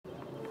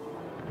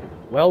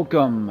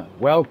Welcome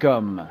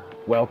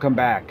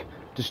back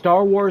to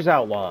Star Wars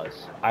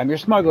Outlaws. I'm your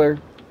smuggler,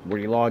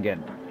 Woody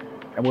Logan,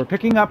 and we're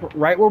picking up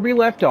right where we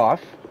left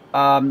off.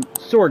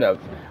 Sort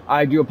of.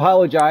 I do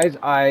apologize.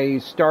 I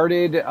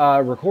started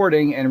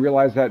recording and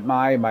realized that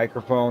my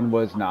microphone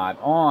was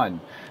not on.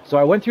 So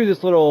I went through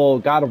this little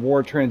God of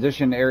War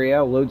transition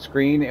area, load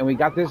screen, and we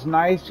got this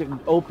nice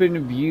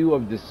open view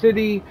of the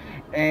city.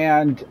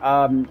 And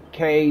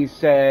Kay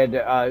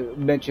said,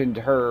 mentioned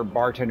her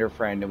bartender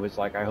friend and was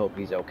like, I hope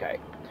he's okay.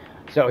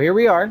 So here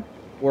we are.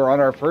 We're on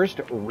our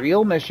first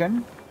real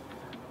mission.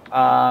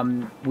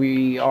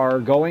 We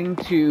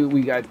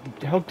got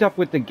hooked up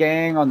with the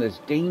gang on this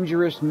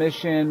dangerous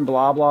mission,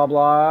 blah, blah,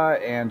 blah,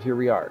 and here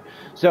we are.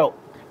 So,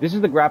 this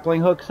is the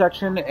grappling hook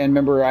section, and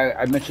remember,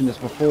 I mentioned this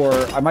before.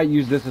 I might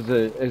use this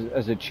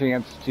as a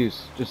chance to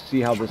just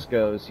see how this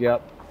goes.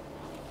 Yep.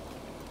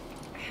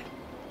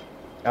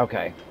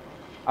 Okay.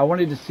 I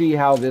wanted to see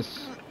how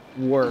this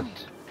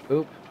worked.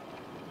 Oop.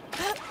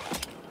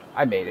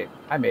 I made it.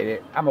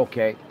 I'm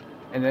okay.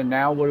 And then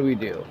now, what do we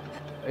do?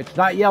 It's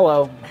not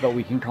yellow, but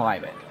we can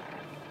climb it.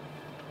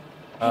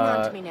 Hang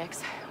on to me,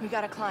 Nix. We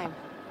gotta climb.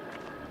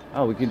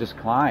 Oh, we can just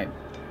climb.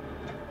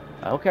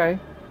 Okay.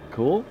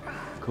 Cool.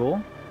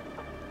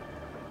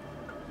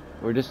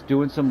 We're just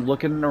doing some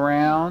looking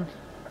around.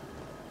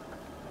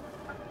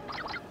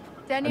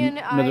 Denyon,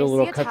 I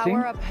see a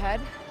tower up ahead.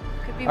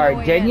 Could be All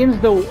right, Denyon's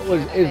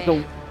is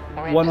the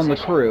one on the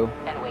crew.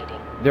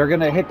 They're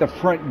gonna hit the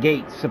front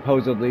gate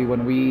supposedly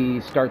when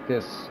we start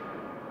this.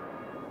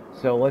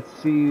 So let's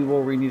see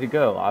where we need to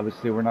go.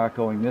 Obviously, we're not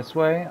going this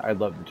way.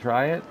 I'd love to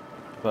try it,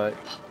 but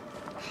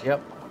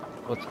yep,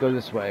 let's go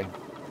this way.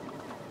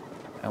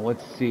 And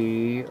let's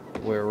see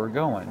where we're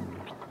going.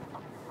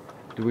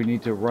 Do we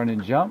need to run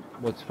and jump?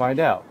 Let's find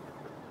out.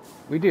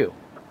 We do.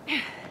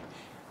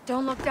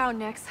 Don't look down,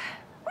 Nix.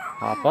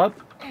 Hop up.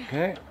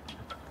 Okay.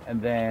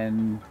 And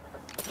then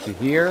to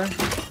here.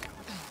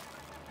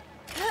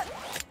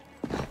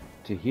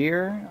 To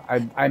here.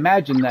 I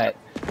imagine that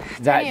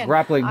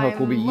grappling hook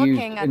will be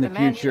used in the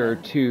future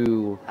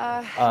to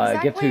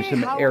get to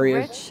some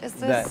areas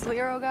that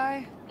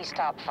He's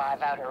top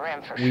 5 outer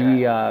rim for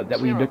sure. that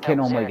we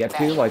can only get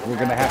to. Like we're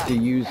gonna have to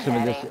use some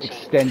of this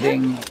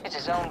extending. It's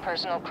his own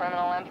personal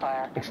criminal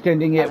empire.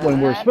 Extending it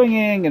when we're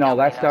swinging and all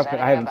that stuff. But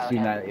I haven't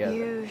seen that yet.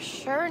 You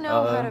sure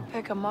know how to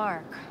pick a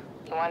mark.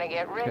 You want to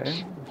get rich?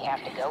 Okay. You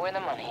have to go where the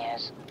money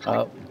is.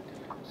 Oh,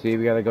 see,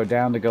 we gotta go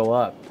down to go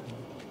up.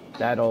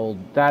 That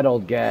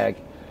old gag.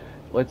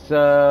 Let's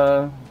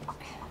all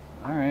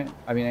right.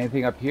 I mean,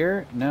 anything up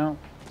here? No.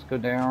 Let's go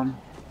down.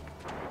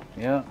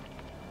 Yeah.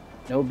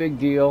 No big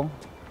deal.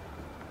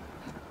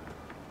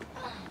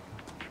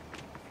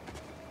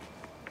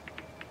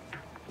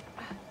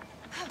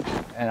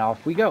 And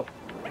off we go.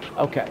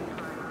 Okay.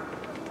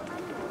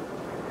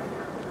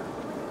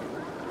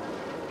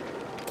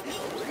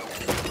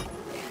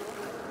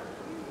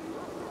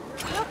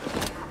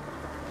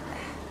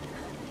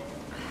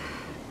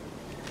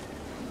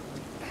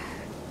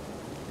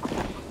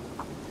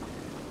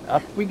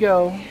 Up we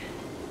go.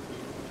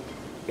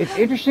 It's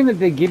interesting that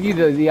they give you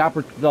the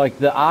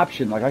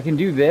option. Like I can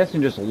do this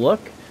and just look.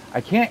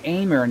 I can't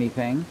aim or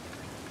anything.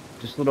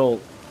 Just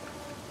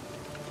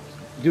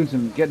doing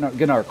some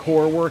getting our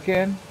core work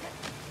in.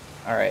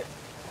 All right.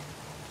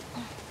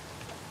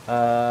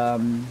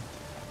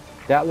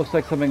 That looks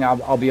like something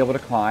I'll be able to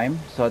climb.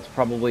 So that's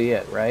probably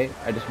it, right?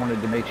 I just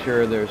wanted to make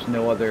sure there's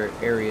no other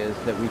areas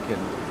that we can.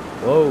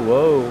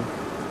 Whoa.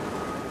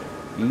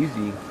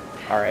 Easy.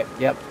 All right.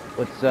 Yep.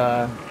 Let's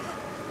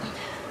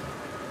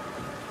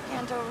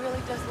Kanto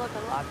really does look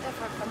a lot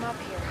different from up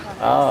here,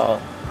 huh? Oh.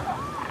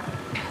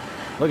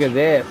 Look at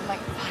this. I might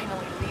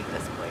finally leave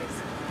this place.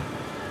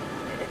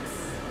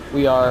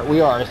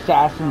 We are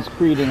Assassin's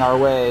Creeding our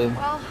way.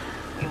 Well,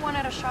 we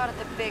wanted a shot at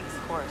the big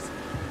scores.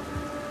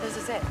 This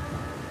is it.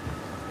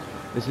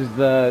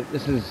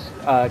 This is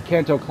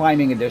Kanto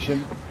Climbing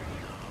Edition.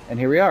 And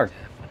here we are.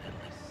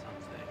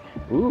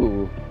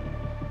 Ooh.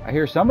 I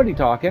hear somebody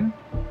talking.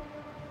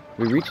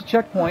 We reach a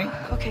checkpoint.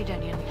 Okay,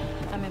 Denyon.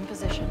 I'm in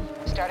position.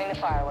 Starting the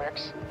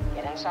fireworks.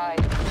 Get inside.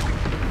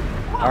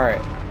 All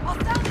right. I'll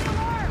sound the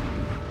alarm!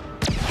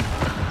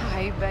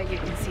 I bet you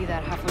can see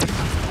that halfway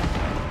across the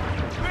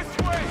This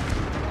way!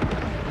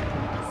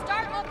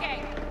 Start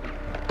looking!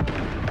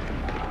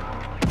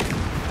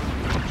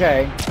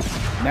 Okay.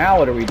 Now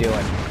what are we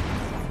doing?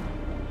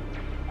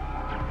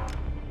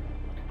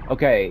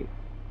 Okay.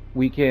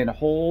 We can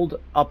hold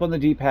up on the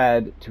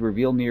D-pad to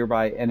reveal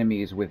nearby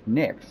enemies with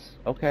Nix.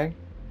 Okay.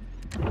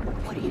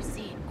 What do you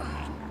see?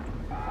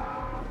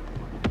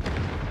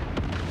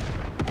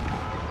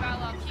 Well,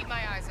 I'll keep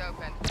my eyes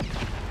open.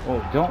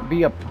 Oh, don't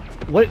be up.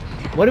 What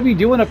are we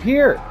doing up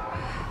here?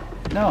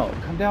 No,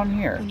 come down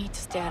here. We need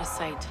to stay out of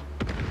sight.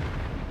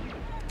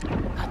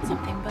 Got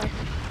something, bud?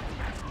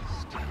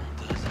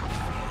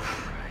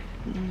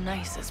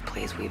 Nicest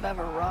place we've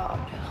ever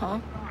robbed, huh?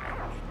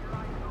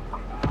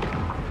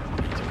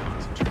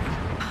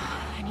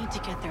 I need to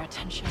get their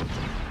attention.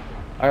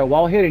 Alright,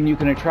 while hidden, you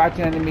can attract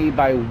an enemy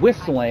by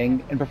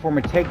whistling and perform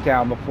a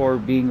takedown before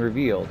being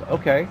revealed.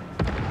 Okay.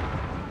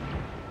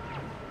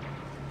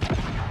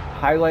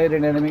 Highlight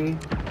an enemy.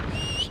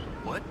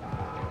 What?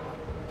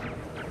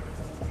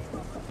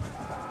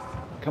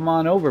 Come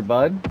on over,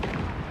 bud.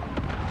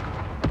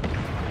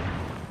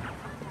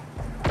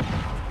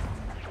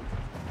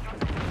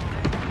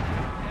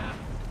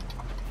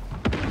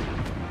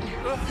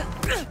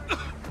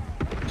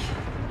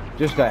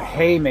 Just a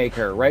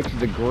haymaker right to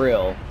the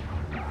grill.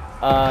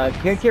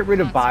 Can't get rid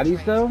of bodies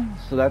though,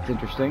 so that's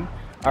interesting.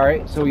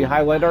 Alright, so we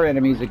highlight our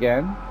enemies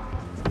again.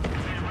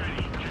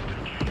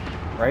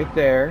 Right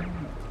there.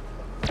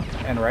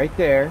 And right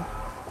there.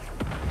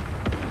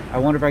 I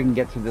wonder if I can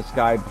get to this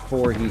guy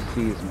before he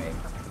sees me.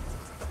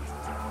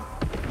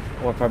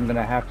 Or if I'm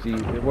gonna have to...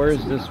 Where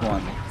is this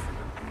one?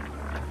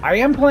 I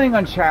am playing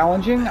on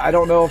challenging. I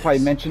don't know if I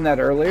mentioned that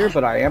earlier,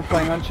 but I am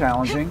playing on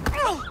challenging.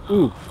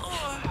 Ooh.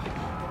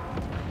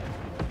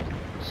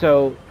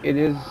 So it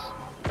is.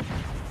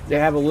 They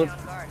have a little.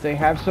 They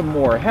have some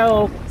more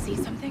health. See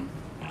something?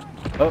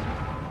 Oh,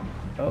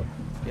 oh,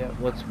 yeah.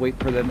 Let's wait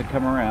for them to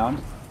come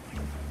around.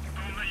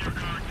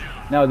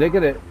 No, they're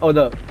gonna.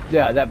 Oh,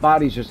 yeah. That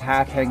body's just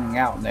half hanging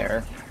out in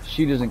there.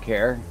 She doesn't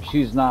care.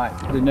 She's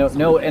not.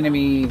 No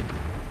enemy.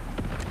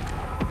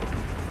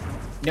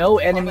 No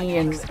enemy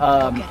in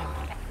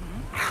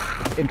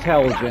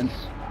intelligence.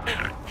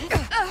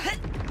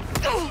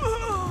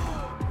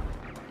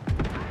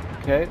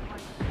 Okay.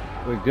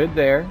 We're good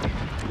there.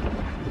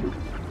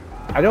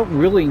 I don't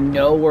really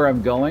know where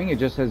I'm going. It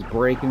just says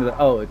break into the...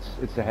 Oh,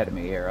 it's ahead of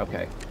me here.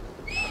 Okay.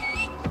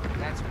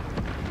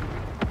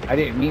 I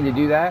didn't mean to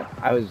do that.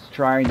 I was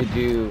trying to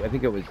do... I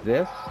think it was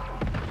this.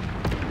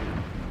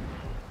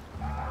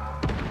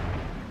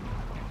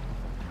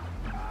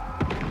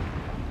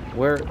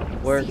 Where...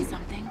 See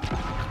something?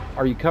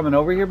 Are you coming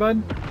over here,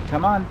 bud?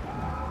 Come on.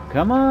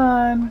 Come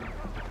on.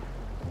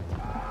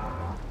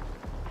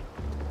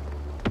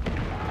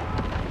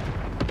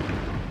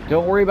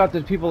 Don't worry about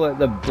the people that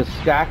the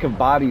stack of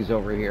bodies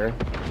over here.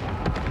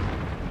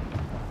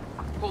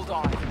 Hold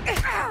on.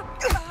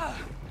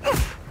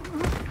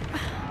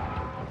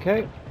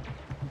 Okay.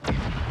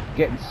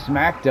 Getting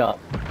smacked up.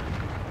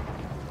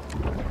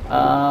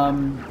 I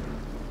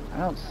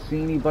don't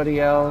see anybody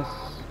else.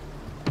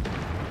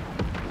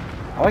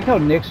 I like how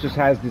Nyx just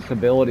has this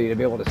ability to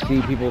be able to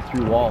see people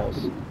through walls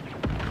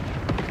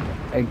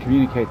and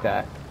communicate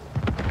that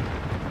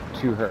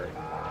to her.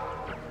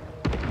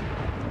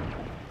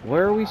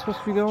 Where are we supposed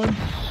to be going?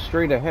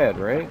 Straight ahead,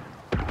 right?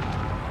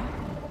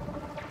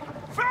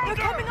 They're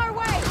coming our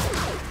way!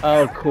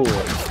 Oh, cool.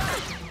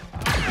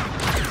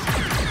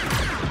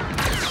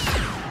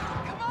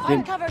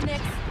 On cover, Nyx.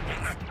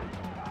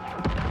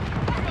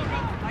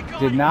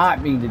 Did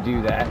not mean to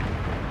do that.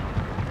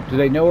 Do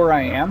they know where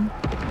I am?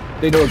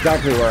 They know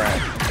exactly where I am.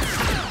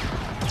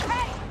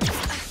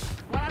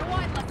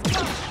 One-on-one, let's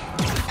go!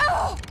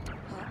 Oh!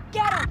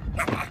 Get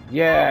him!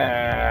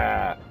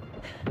 Yeah!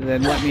 And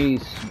then let me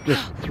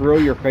just throw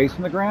your face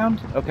in the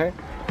ground. Okay.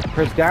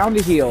 Press down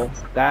to heal.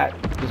 That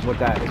is what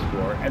that is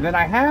for. And then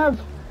I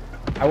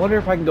wonder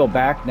if I can go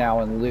back now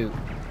and loot.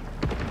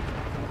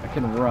 I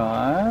can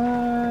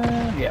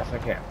run. Yes, I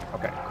can.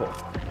 Okay, cool.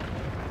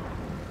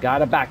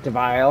 Got a back to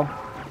vial.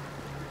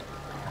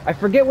 I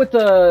forget what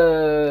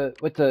there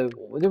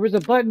was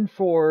a button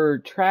for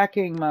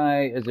tracking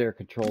my, is there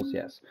controls?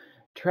 Yes.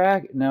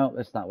 Track, no,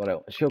 that's not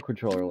what show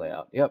controller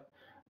layout. Yep.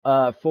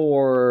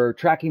 For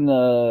tracking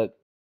the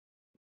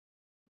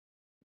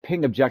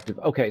ping objective.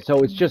 Okay, so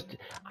it's just,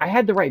 I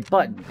had the right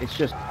button. It's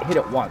just hit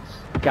it once.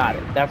 Got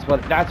it. That's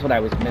what I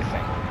was missing.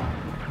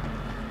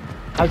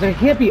 I was like, it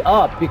can't be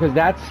up because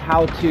that's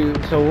how to,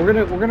 so we're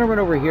gonna run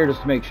over here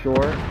just to make sure.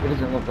 It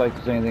doesn't look like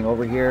there's anything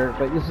over here,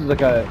 but this is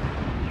like a,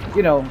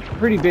 you know,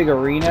 pretty big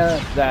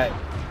arena that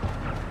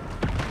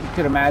you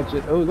could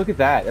imagine. Oh, look at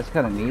that. That's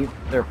kind of neat.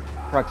 They're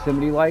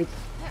proximity lights.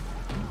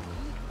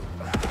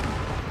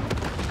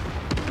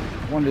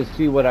 Wanted to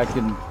see what I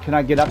can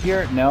I get up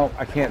here? No,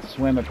 I can't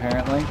swim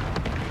apparently.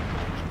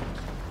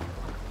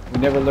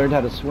 We never learned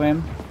how to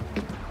swim.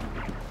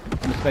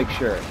 Let's make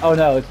sure. Oh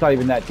no, it's not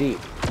even that deep.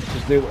 It's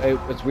just,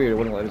 it's weird. It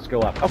wouldn't let us go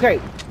up. Okay,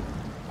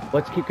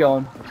 let's keep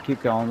going. Let's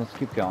keep going. Let's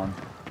keep going.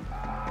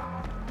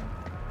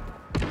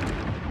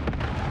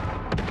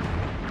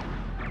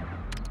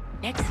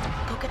 Next,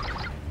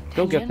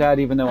 Go get that,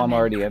 even though I'm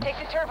already in. Take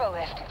the turbo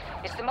lift.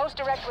 It's the most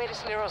direct way to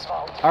Sliro's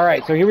vault.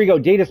 Alright, so here we go.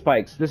 Data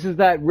spikes. This is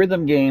that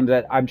rhythm game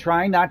that I'm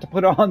trying not to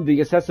put on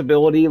the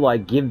accessibility,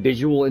 like, give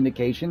visual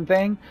indication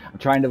thing. I'm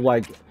trying to,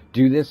 like,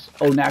 do this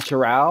au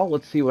natural.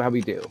 Let's see how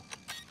we do.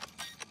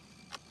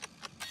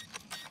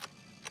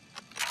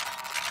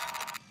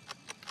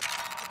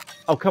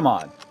 Oh, come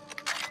on.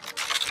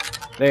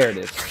 There it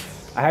is.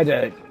 I had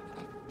to...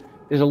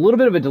 There's a little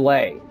bit of a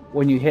delay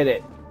when you hit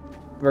it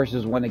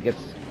versus when it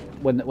gets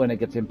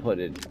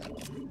inputted.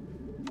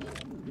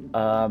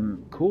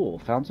 Cool.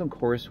 Found some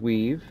coarse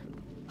weave.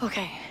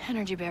 Okay,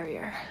 energy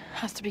barrier.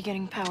 Has to be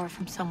getting power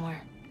from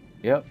somewhere.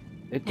 Yep,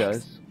 it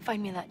does.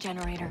 Find me that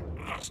generator.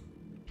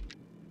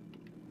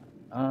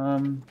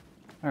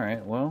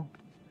 Alright, well,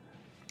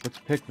 let's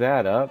pick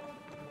that up.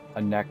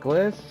 A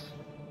necklace?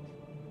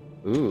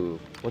 Ooh,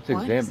 let's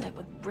What is examine. it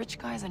with rich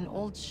guys and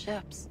old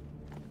ships?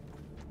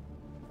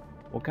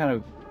 What kind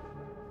of...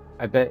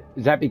 I bet...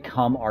 Does that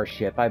become our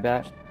ship, I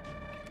bet?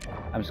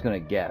 I'm just gonna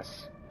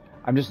guess.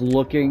 I'm just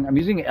looking... I'm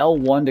using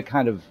L1 to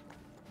kind of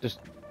just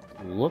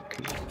look.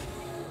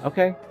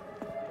 Okay.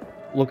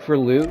 Look for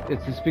loot.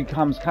 This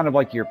becomes kind of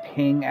like your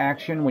ping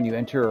action when you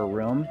enter a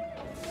room.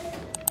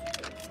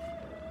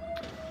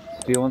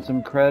 Stealing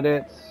some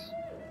credits.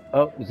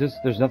 Oh, is this...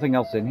 There's nothing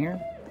else in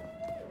here?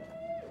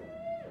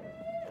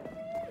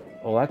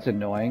 Oh, that's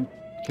annoying.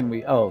 Can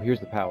we... Oh, here's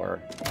the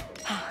power.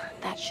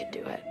 That should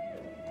do it.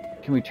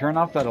 Can we turn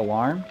off that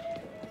alarm?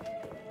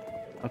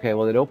 Okay,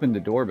 well, it opened the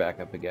door back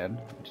up again,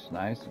 which is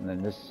nice. And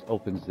then this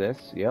opens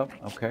this. Yep,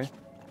 okay.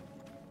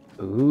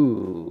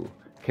 Ooh.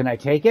 Can I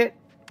take it?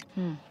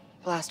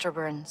 Blaster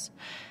burns.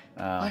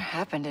 What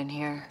happened in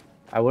here?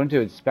 I wanted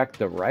to inspect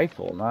the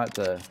rifle, not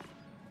the...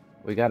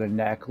 We got a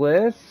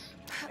necklace.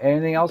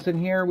 Anything else in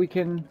here we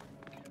can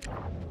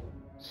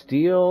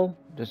steal?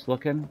 Just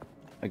looking.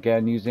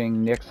 Again,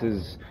 using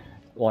Nyx's,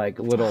 like,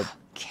 little...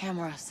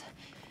 Cameras.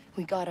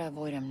 We gotta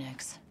avoid them,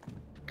 Nyx.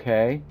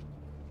 Okay.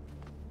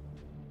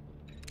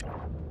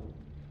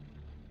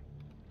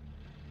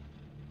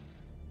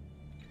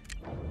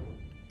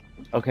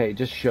 Okay, it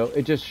just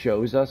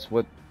shows us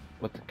what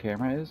the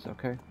camera is.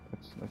 Okay,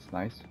 that's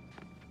nice.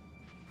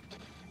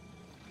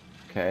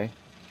 Okay.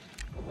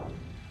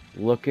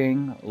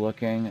 Looking.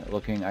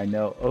 I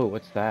know. Oh,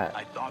 what's that?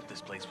 I thought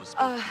this place was.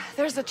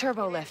 There's a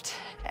turbo lift,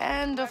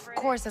 and of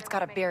course it's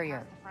got a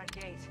barrier.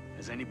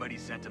 Has anybody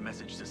sent a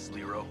message to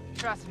Slero?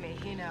 Trust me,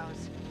 he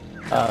knows.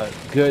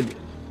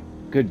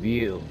 Good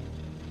view.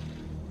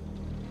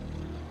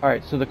 All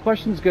right, so the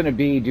question's going to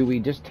be: do we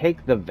just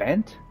take the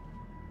vent,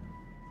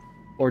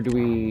 or do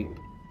we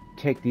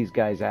take these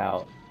guys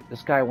out?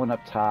 This guy went up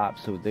top,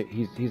 so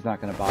he's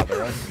not going to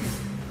bother us.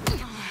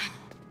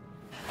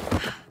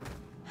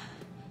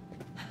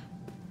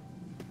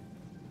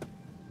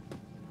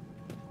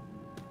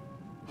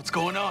 What's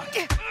going on?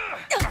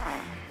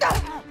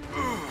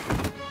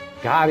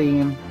 Got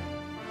him.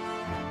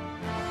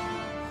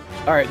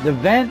 All right, the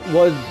vent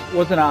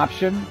was an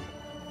option.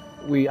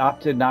 We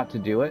opted not to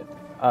do it.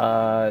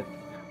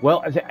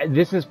 Well,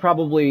 this is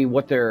probably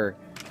what they're...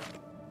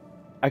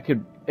 I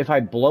could... If I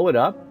blow it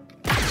up...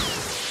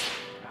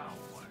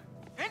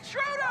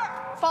 Intruder!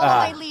 Follow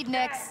my lead,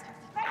 Nyx.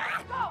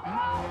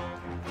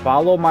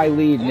 Follow my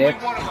lead,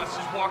 Nyx. One of us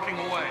is walking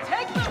away.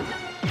 Take them!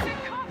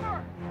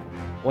 Cover!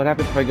 What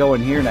happens if I go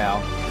in here now?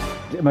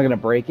 Am I going to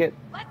break it?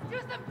 Let's do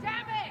some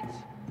damage!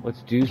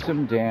 Let's do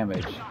some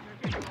damage.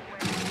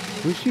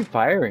 Who's she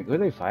firing? Who are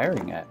they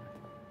firing at?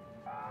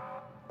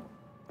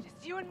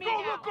 Just you and me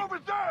Go now. look over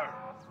there!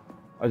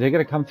 Are they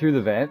going to come through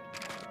the vent?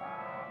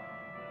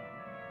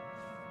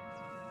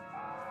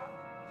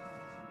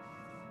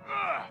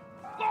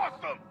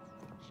 Lost them!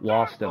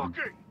 Lost them.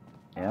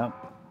 Yep.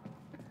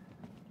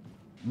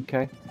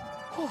 Okay.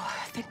 Whew,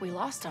 I think we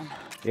lost him.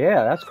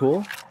 Yeah, that's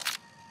cool.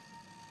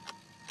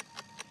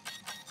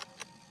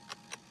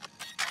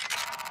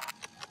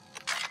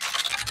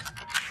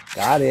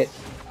 Got it.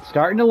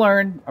 Starting to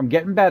learn. I'm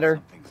getting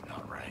better. Something's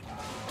not right.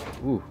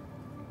 Ooh.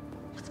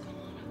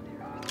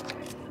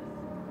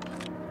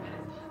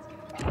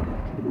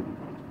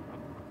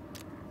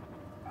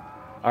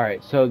 All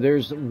right, so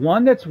there's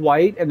one that's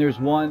white and there's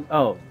one...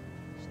 Oh.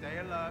 Stay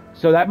alert.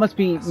 So that must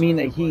mean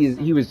that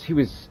he was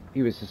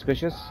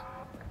suspicious.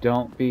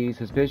 Don't be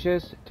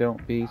suspicious.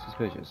 Don't be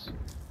suspicious.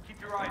 Keep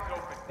your eyes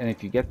open. And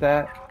if you get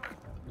that,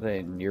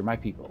 then you're my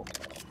people.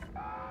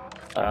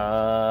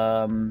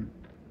 I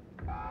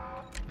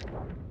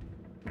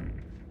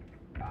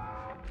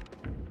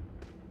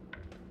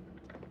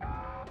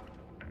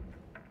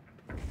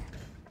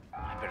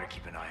better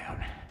keep an eye out.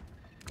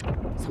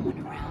 Someone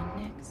around,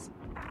 Nyx?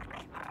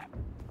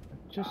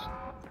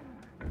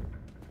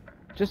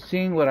 Just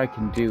seeing what I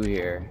can do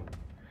here.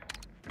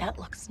 That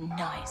looks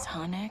nice,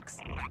 huh, Nyx?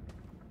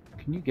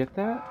 Can you get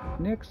that,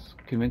 Nyx?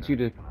 Convince you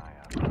to...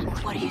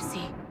 What do you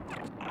see?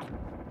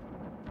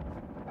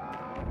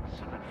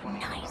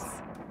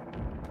 Nice.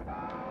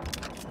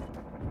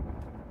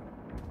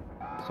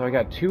 So I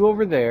got two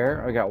over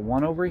there. I got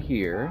one over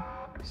here.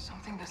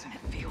 Something doesn't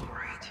feel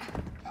right.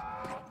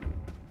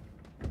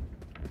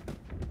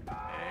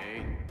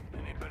 Hey,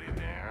 anybody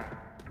there?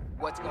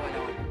 What's going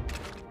on?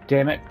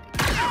 Damn it.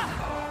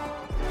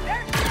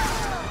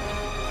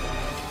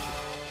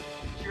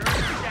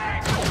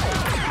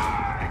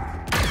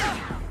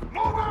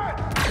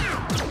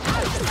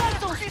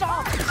 Don't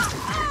stop!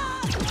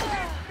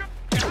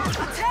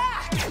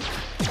 Attack!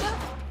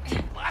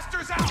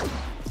 Blasters out!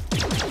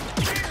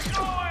 Keep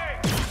going!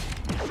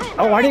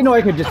 Oh, I didn't know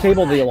I could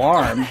disable the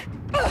alarm.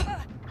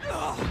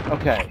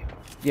 Okay.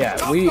 Yeah,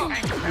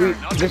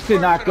 this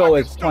did not go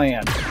as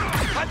planned.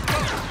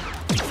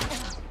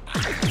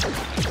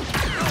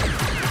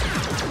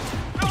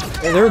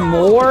 Are there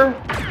more?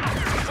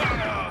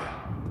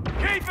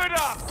 Keep it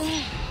up!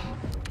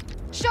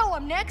 Show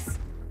him, Nyx!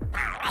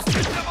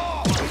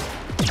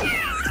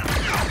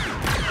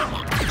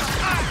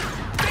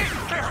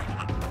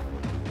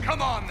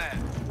 Come on then.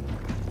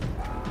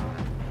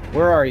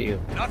 Where are you?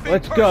 Nothing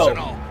Let's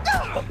personal.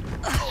 go.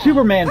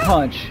 Superman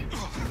punch.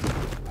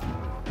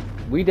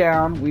 We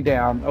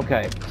down.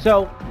 Okay,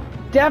 so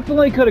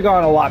definitely could have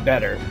gone a lot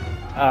better.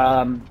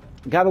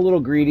 Got a little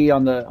greedy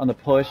on the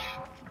push,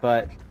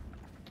 but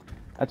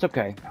that's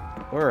okay.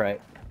 All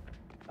right.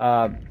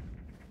 All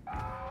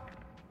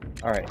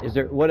right. Is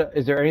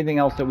there anything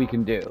else that we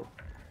can do?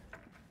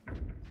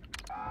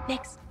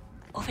 Nix,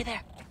 over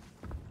there.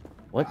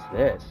 What's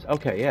this?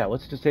 Okay, yeah.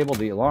 Let's disable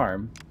the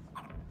alarm.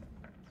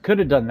 Could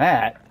have done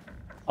that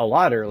a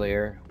lot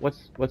earlier.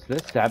 What's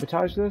this?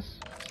 Sabotage this?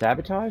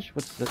 Sabotage?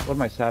 What's this? What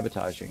am I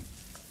sabotaging?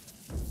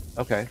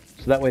 Okay,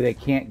 so that way they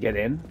can't get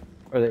in,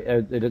 or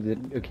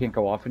it can't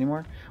go off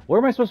anymore. Where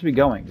am I supposed to be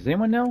going? Does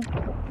anyone know?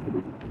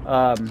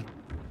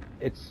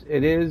 It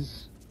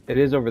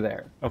is over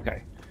there.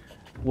 Okay.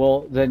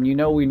 Well, then you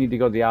know we need to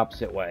go the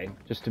opposite way,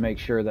 just to make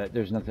sure that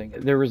there's nothing.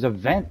 There is a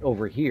vent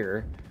over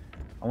here.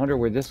 I wonder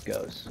where this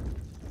goes.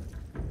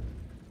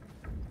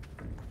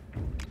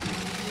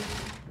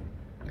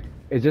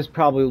 Is this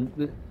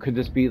probably, could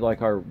this be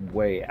like our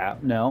way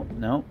out?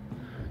 No.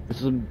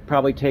 This will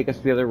probably take us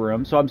to the other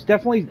room. So I'm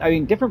definitely, I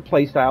mean, different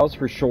play styles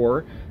for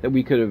sure that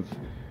we could have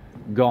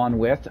gone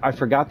with. I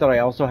forgot that I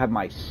also have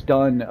my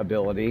stun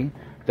ability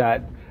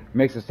that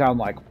makes it sound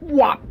like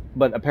whop,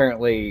 but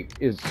apparently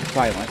is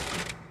silent.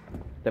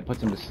 That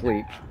puts him to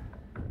sleep.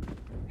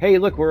 Hey,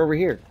 look, we're over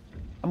here.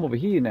 I'm over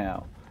here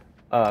now.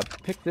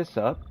 Pick this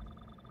up.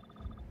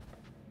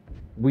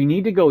 We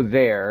need to go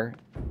there.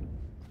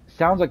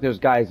 Sounds like there's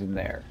guys in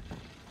there.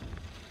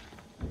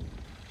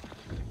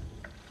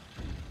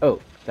 Oh,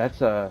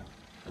 that's a...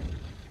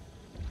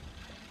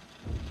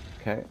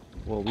 Okay,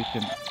 well we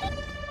can...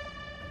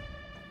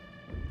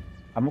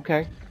 I'm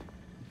okay.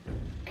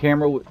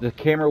 The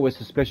camera was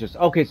suspicious.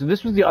 Okay, so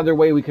this was the other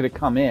way we could have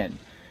come in.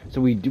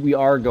 So we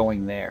are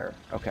going there.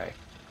 Okay.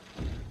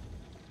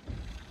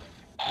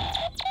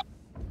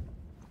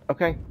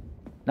 Okay.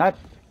 Not...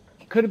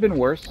 Could have been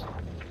worse.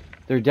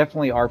 There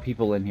definitely are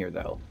people in here,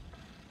 though.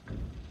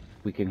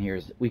 We can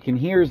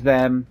hear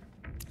them.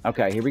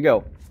 Okay, here we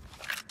go.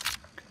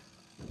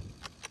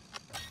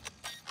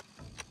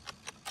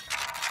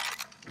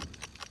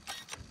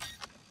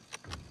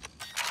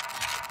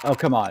 Oh,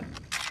 come on.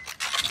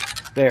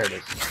 There it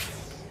is.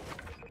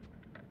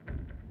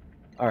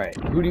 Alright,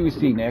 who do we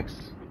see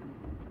next?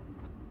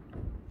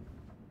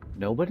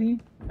 Nobody?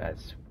 That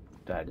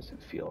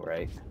doesn't feel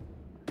right.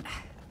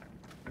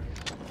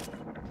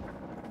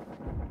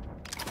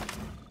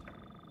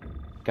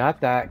 Got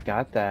that.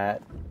 Got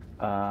that.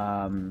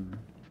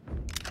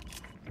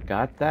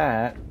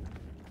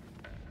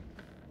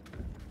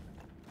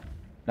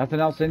 Nothing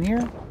else in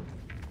here?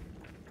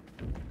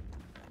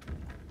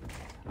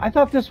 I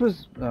thought this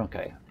was...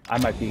 Okay. I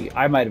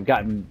might have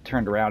gotten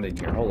turned around in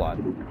here. Hold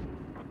on.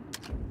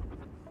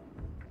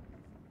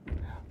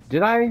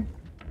 Did I?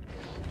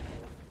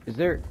 Is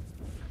there...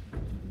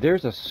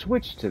 There's a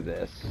switch to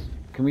this.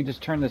 Can we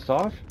just turn this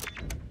off?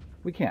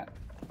 We can't.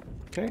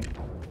 Okay.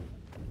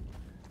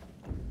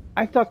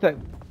 I thought that...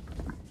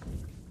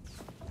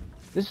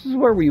 This is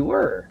where we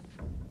were.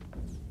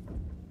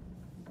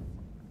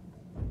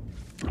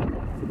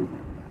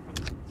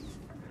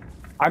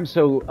 I'm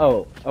so...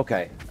 Oh,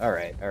 okay.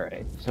 Alright.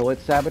 So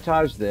let's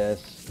sabotage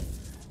this.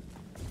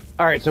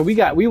 Alright, so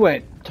we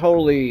went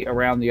totally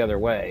around the other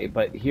way,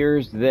 but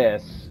here's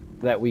this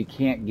that we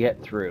can't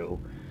get through.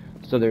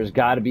 So there's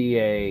got to be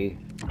a...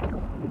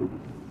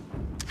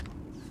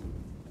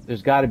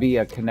 There's got to be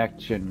a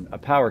connection, a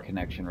power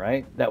connection,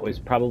 right? That was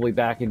probably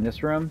back in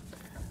this room.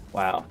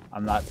 Wow,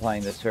 I'm not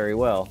playing this very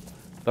well.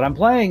 But I'm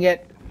playing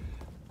it!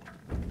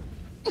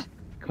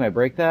 Can I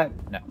break that?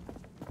 No.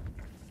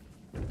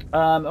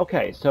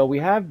 Okay, so we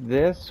have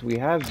this,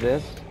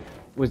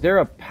 Was there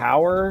a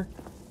power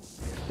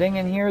thing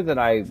in here that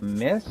I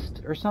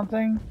missed or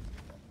something?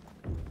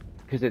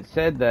 Because it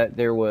said that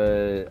there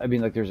was, I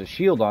mean, like there's a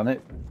shield on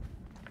it.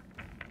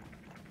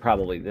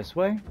 Probably this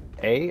way.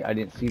 I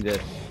didn't see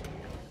this.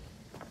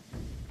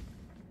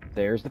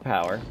 There's the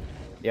power.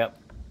 Yep.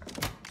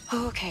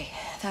 Okay,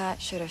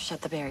 that should have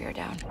shut the barrier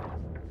down.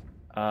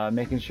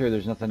 Making sure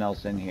there's nothing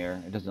else in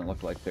here. It doesn't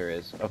look like there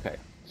is. Okay,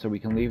 so we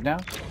can leave now?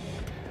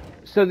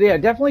 So yeah,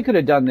 definitely could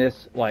have done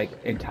this, like,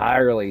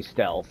 entirely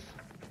stealth.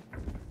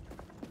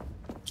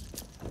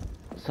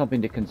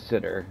 Something to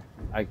consider.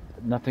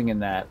 Nothing in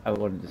that. I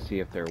wanted to see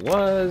if there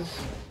was.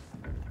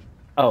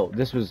 Oh,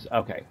 this was...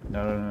 Okay.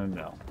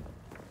 No.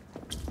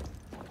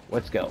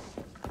 Let's go.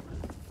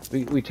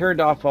 We turned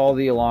off all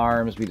the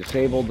alarms. We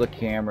disabled the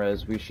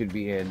cameras. We should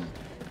be in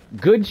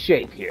good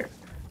shape here.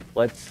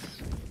 Let's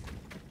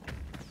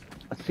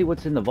see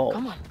what's in the vault.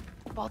 Come on.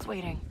 Vault's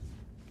waiting.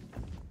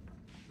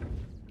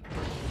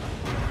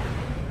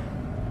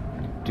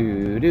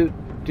 Denyon,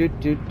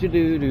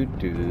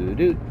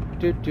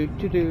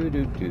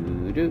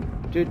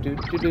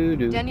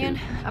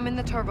 I'm in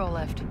the turbo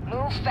lift.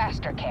 Move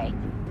faster, Kay.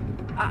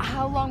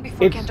 How long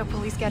before Kento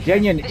police get here?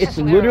 Denyon, it's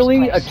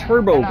literally a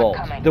turbo vault.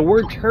 The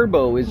word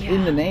turbo is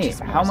in the name.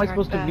 How am I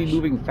supposed to be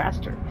moving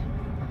faster?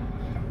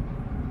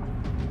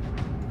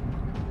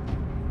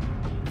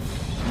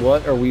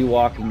 What are we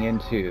walking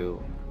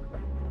into?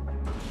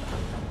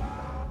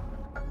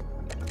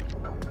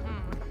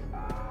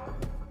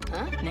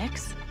 Huh?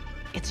 Nix?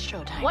 It's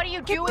showtime. What are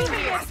you doing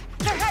here?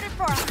 They're headed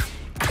for us.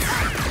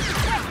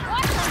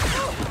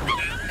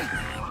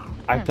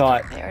 I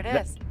thought There it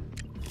is.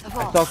 I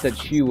thought that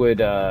she would.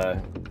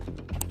 I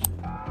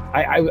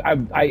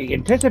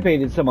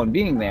anticipated someone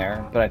being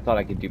there, but I thought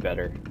I could do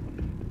better.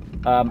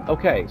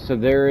 Okay, so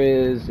there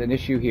is an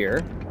issue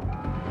here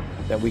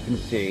that we can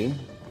see.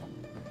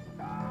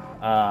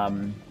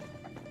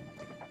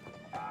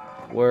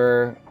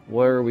 Where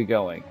are we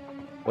going?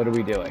 What are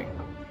we doing?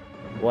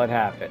 What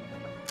happened?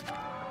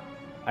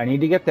 I need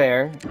to get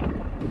there.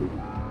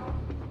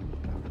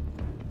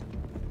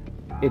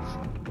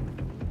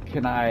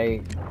 Can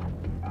I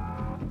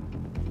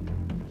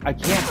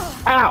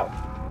can't. Ow!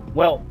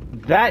 Well,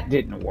 that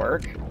didn't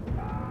work.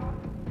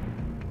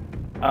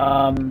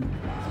 I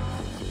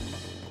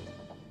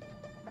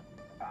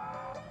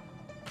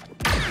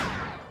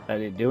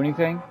didn't do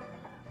anything.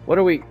 What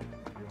are we?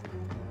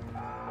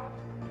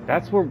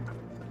 That's where.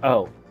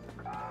 Oh,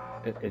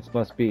 it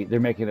must be. They're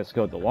making us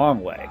go the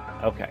long way.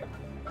 Okay.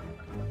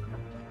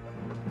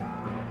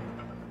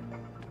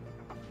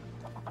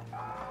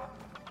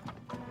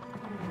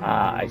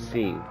 Ah, I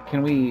see.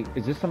 Can we?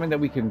 Is this something that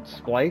we can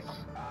splice?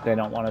 They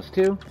don't want us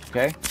to.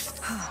 Okay.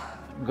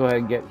 Go ahead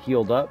and get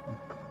healed up.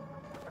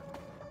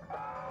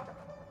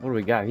 What do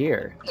we got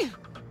here?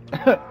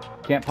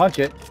 Can't punch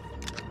it.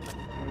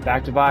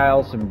 Back to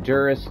vial, some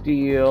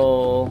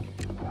Durasteel.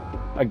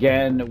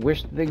 Again,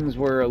 wish things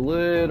were a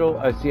little...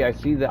 I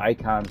see the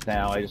icons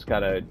now. I just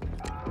gotta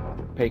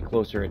pay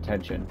closer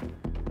attention.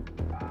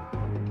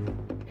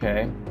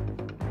 Okay.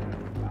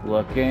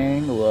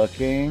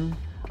 Looking.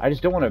 I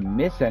just don't want to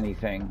miss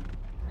anything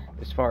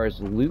as far as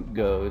loot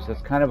goes.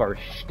 That's kind of our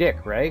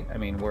shtick, right? I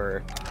mean,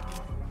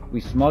 we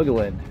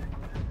smuggling.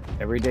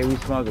 Every day we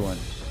smuggling.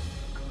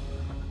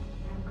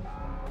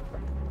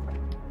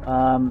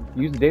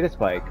 Use the data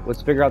spike.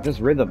 Let's figure out this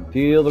rhythm.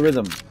 Feel the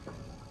rhythm.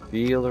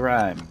 Feel the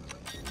rhyme.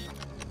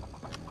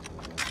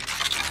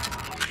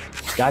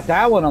 Got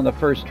that one on the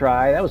first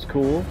try. That was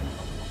cool.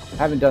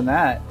 Haven't done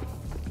that.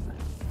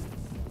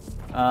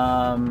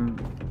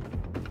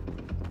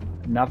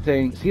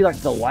 Nothing. See, like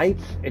the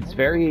lights, it's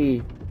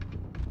very...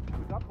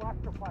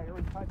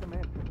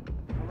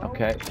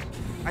 Okay.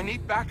 I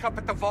need backup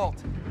at the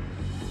vault.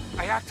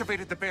 I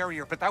activated the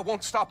barrier, but that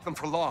won't stop them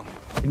for long.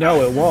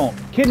 No, it won't.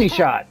 Kidney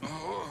shot.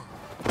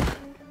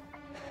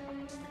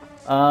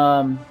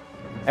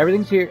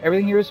 Everything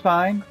here is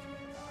fine.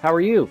 How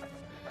are you?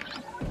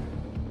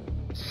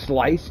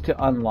 Slice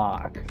to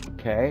unlock.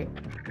 Okay.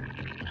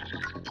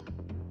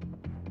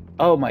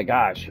 Oh my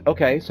gosh.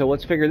 Okay, so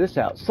let's figure this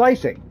out.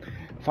 Slicing.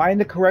 Find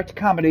the correct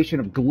combination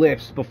of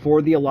glyphs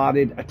before the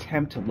allotted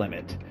attempt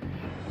limit.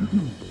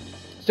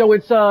 So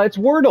it's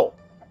Wordle.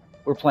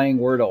 We're playing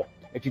Wordle.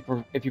 If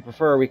you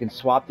prefer, we can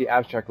swap the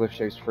abstract glyph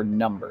shapes for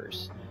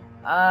numbers.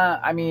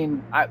 I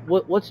mean,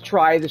 let's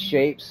try the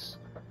shapes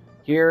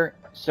here.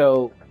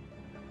 So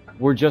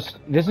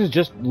this is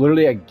just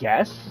literally a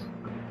guess.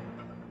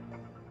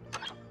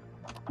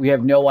 We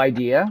have no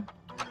idea.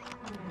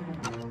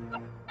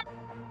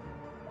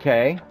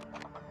 Okay.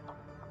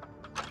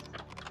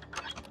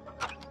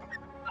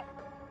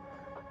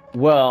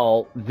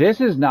 Well,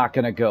 this is not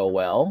going to go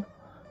well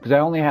because I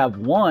only have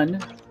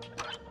one.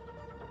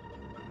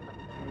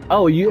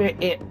 Oh, you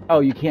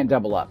can't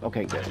double up.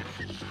 Okay, good.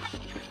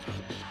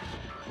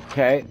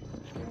 Okay.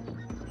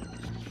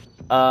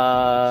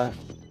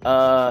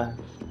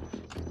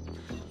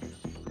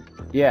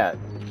 Yeah.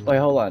 Wait,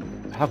 hold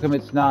on. How come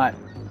it's not?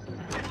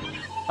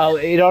 Oh,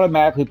 it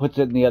automatically puts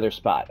it in the other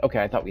spot.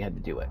 Okay, I thought we had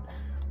to do it.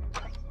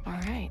 All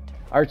right.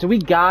 All right, so we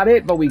got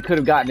it, but we could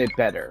have gotten it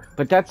better.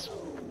 But that's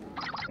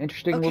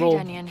interesting little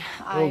Daniel, game.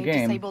 I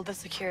disabled the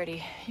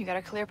security. You got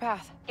a clear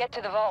path. Get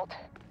to the vault.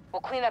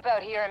 We'll clean up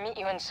out here and meet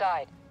you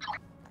inside.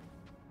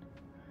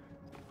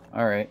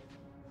 All right.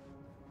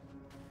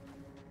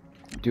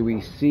 Do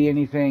we see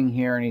anything,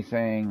 hear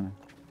anything?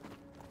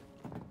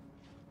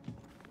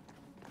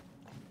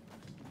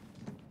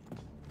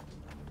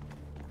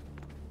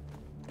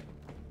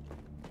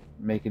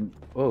 Making...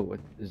 Oh, what,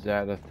 is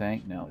that a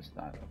thing? No, it's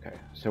not. Okay.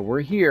 So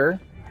we're here.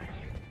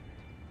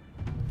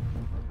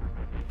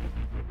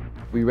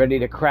 We ready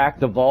to crack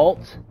the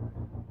vault?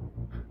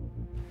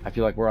 I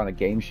feel like we're on a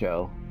game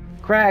show.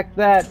 Crack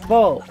that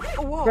vault!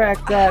 Whoa,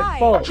 Crack that hi.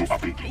 vault!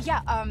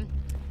 Yeah,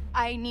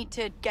 I need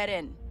to get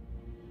in.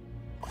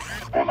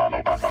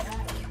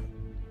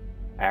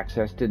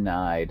 Access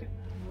denied.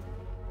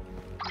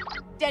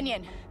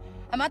 Daniel,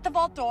 I'm at the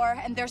vault door,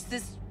 and there's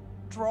this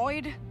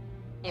droid.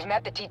 You've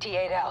met the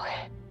TT-8L.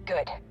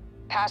 Good.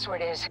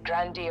 Password is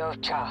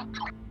Grandiocha.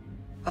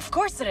 Of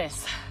course it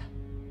is.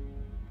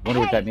 Wonder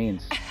what that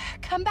means.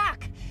 Come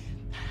back.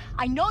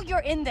 I know you're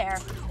in there.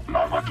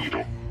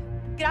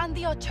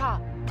 Grandiocha.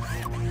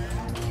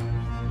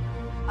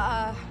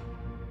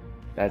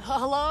 That's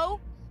hello?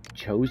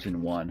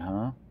 chosen one,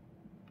 huh?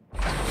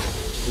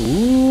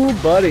 Ooh,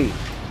 buddy.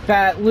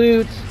 Fat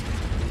loot.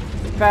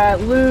 Fat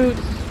loot.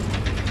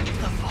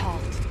 The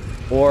vault.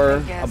 Or I a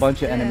guess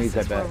bunch of enemies, I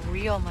this is bet. what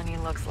real money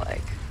looks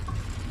like.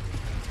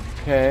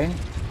 Okay.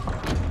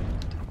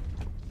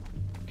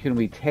 Can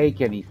we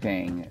take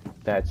anything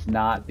that's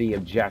not the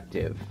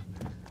objective?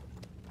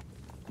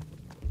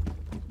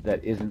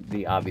 That isn't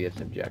the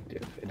obvious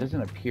objective. It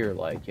doesn't appear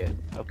like it.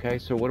 Okay,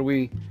 so what do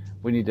we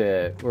need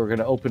to, we're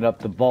gonna open up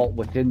the vault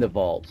within the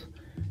vault.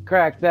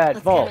 Crack that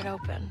vault. Let's get it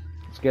open.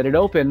 Let's get it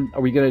open.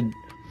 Are we gonna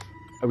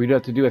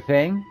have to do a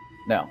thing?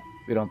 No,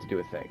 we don't have to do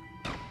a thing.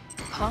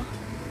 Huh?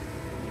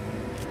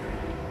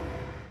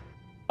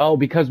 Oh,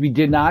 because we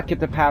did not get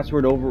the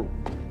password over...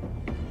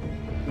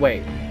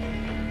 Wait.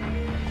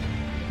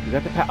 Is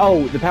that the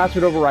oh, the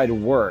password override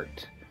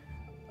worked.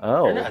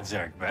 Oh. You're not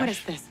Zarek Besh. What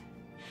is this?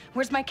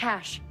 Where's my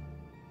cash?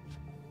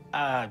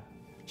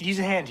 Use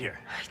a hand here.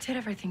 I did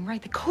everything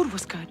right. The code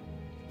was good.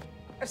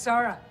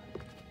 Sarah,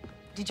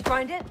 did you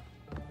find it?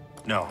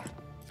 No.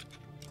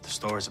 The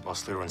stories about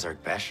Slither and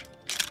Zarek Besh,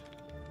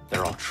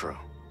 they're all true.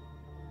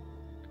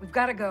 We've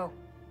got to go.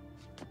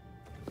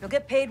 You'll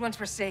get paid once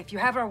we're safe. You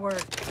have our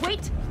word.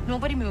 Wait!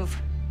 Nobody move.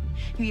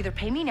 You either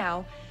pay me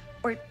now,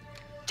 or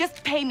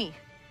just pay me.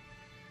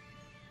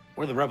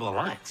 We're the Rebel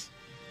Alliance.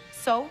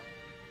 So?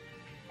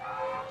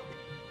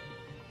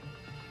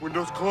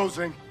 Windows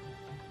closing.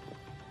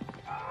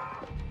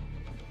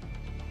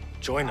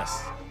 Join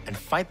us and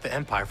fight the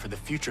Empire for the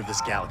future of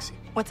this galaxy.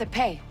 What's it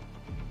pay?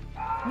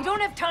 We don't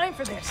have time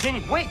for this.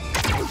 Continue. Wait!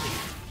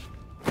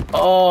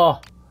 Oh.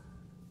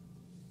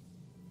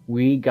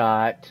 We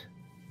got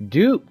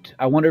duped.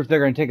 I wonder if they're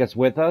going to take us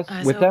with us.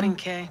 Eyes with open, them?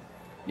 Kay.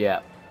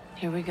 Yeah.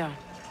 Here we go.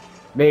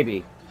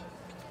 Maybe.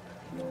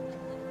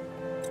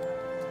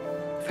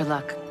 For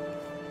luck.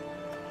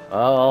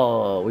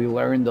 Oh, we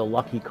learned the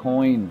lucky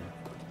coin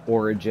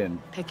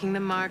origin. Picking the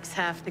mark's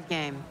half the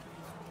game.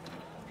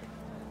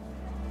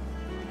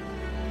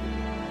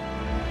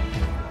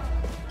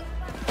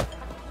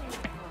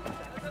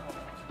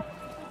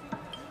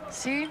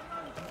 See?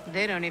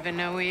 They don't even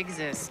know we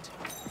exist.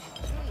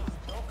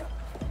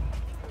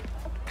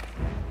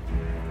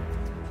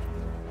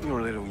 You're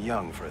a little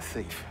young for a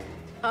thief.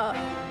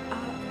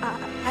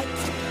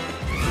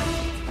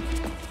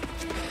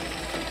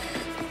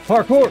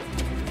 Parkour!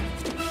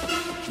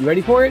 You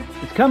ready for it?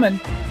 It's coming.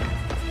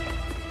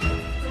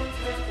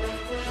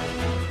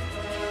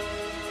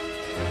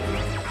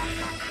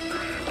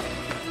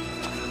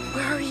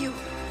 Where are you?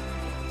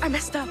 I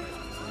messed up.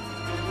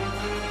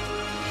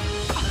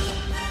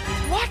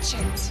 Watch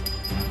it!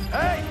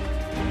 Hey!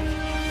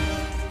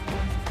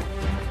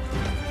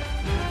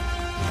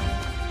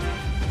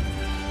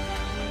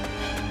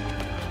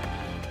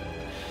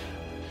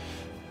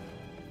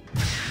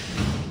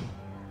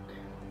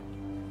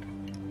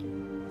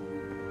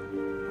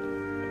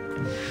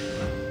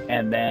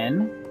 And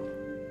then...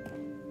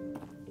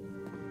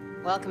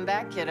 Welcome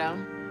back, kiddo.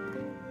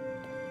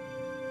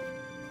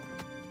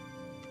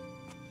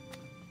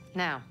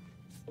 Now,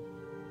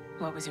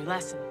 what was your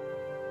lesson?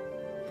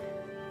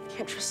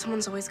 Can't trust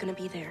someone's always gonna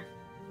be there.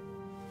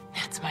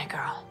 That's my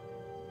girl.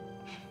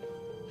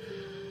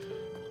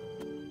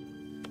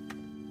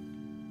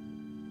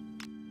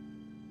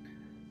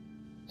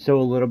 So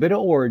a little bit of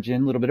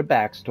origin, a little bit of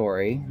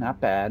backstory.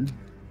 Not bad.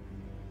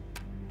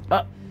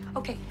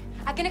 Okay,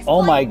 I can explain.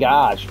 Oh my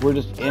gosh, we're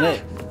just in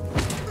it.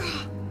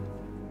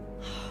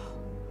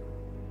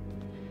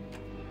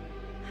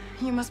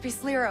 You must be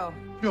Sliro.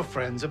 Your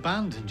friends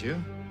abandoned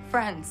you.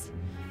 Friends.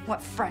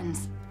 What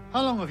friends?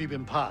 How long have you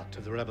been part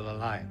of the Rebel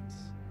Alliance?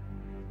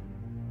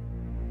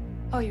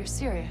 Oh, you're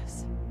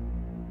serious?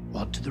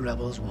 What do the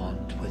rebels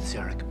want with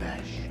Zarek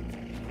Besh?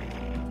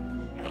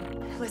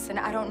 Listen,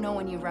 I don't know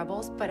any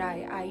rebels, but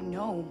I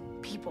know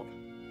people.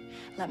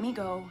 Let me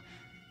go.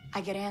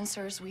 I get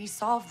answers. We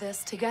solve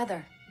this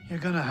together. You're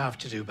gonna have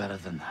to do better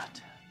than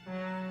that.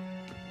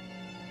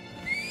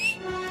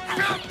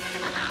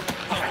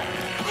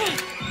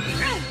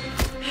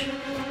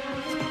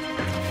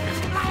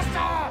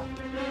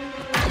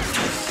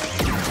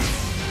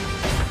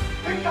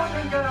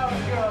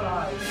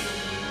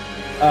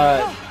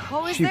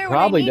 Always She there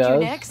probably when I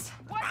need does. you, Nix.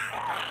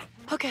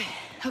 Okay.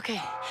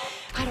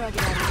 How do I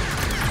get out of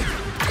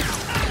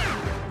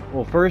here?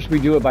 Well, first we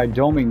do it by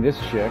doming this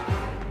chick.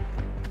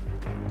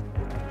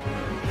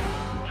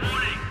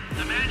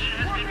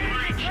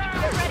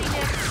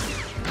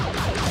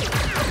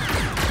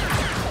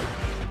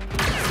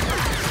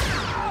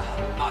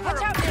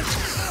 Watch out, Nick!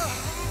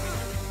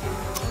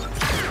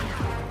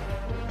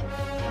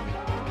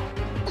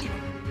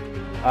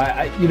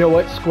 You know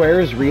what?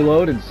 Squares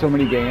reload in so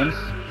many games.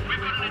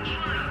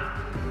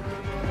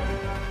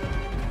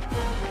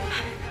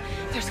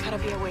 There's gotta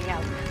be a way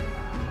out.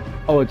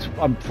 Oh,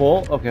 I'm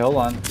full? Okay, hold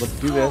on. Let's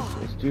do this.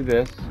 Let's do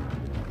this.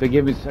 They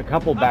give us a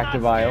couple back to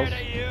vials.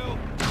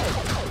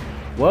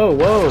 Whoa,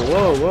 whoa,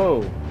 whoa,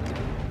 whoa.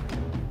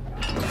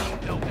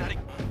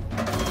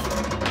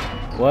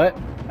 What?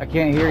 I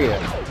can't hear you.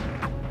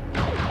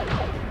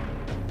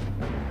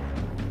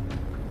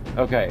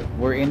 Okay,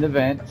 we're in the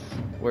vents.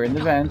 We're in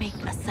the vents. Make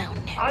a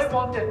sound, Nix. I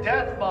want a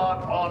death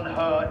mark on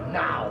her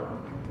now.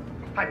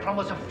 I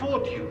promise a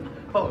fortune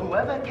for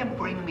whoever can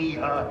bring me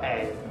her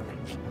head.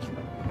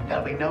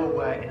 There'll be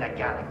nowhere in the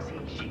galaxy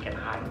she can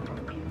hide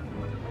from me.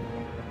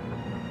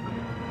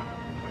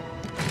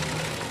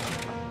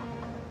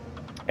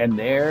 And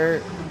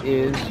there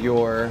is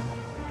your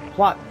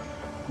plot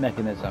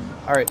mechanism.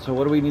 All right, so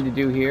what do we need to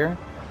do here?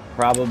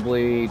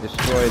 Probably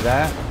destroy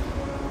that.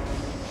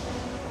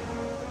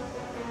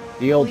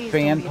 The old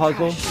fan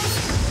puzzle.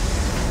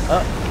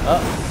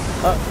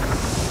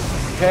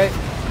 Okay,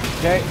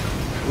 okay.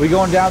 We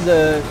going down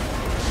the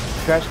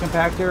trash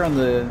compactor on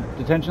the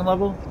detention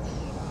level?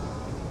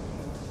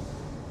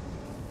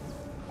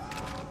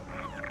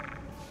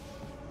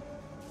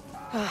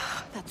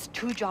 That's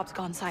 2 jobs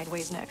gone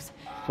sideways, Nix.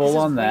 Full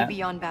on that. Way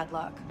beyond bad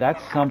luck.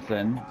 That's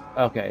something.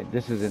 Okay,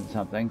 this isn't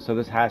something, so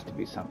this has to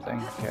be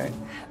something. Okay.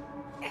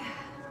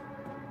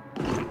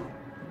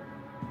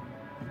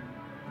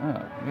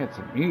 Oh,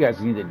 you guys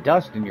need to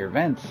dust in your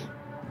vents,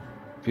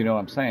 if you know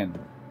what I'm saying.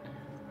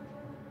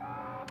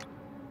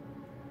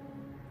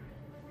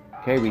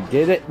 Okay, we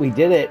did it. We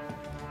did it.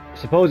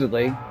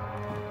 Supposedly.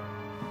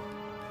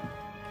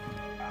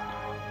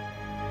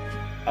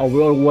 Oh,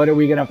 well, what are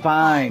we gonna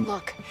find?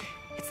 Look,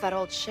 it's that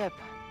old ship.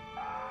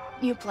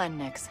 New plan,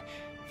 Nix.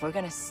 We're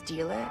gonna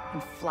steal it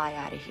and fly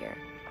out of here.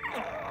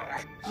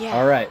 Yeah.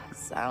 All right.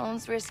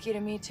 Sounds risky to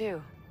me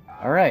too.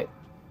 All right.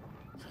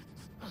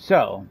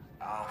 So.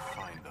 I'll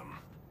find them.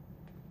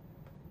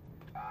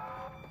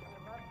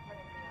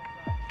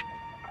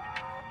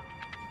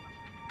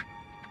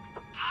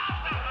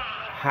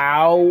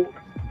 How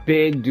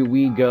big do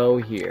we go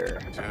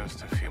here?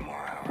 Just a few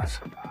more hours.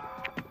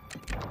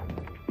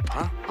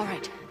 Huh? All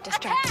right,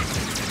 distract.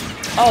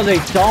 Oh, they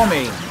saw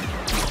me.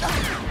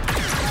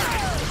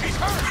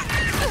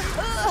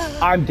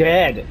 I'm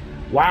dead.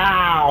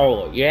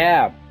 Wow.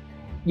 Yeah.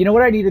 You know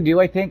what I need to do?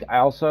 I think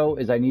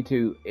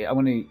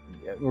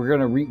we're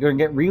gonna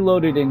get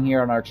reloaded in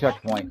here on our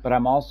checkpoint, but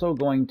I'm also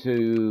going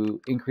to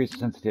increase the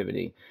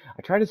sensitivity.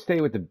 I try to stay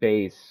with the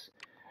base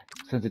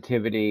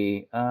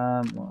sensitivity.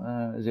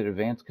 Is it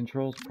advanced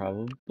controls?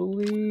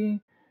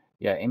 Probably.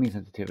 Yeah, aiming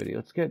sensitivity.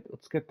 Let's get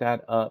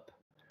that up.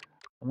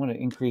 I want to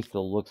increase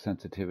the look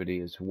sensitivity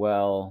as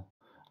well.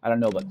 I don't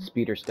know about the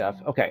speeder stuff.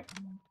 Okay.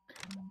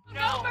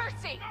 No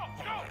mercy.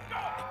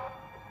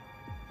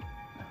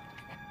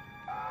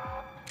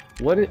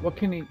 What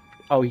can he?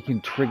 Oh, he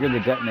can trigger the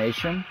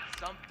detonation.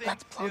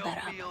 Let's blow that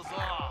up.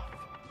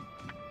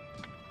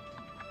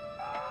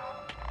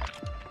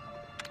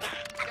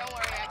 Don't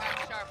worry, I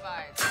got sharp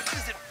eyes. This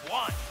isn't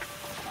one.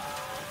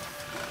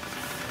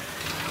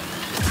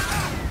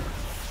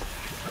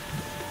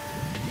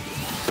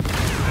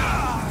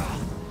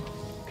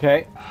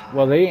 Okay.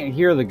 Well, they didn't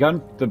hear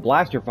the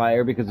blaster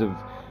fire because of.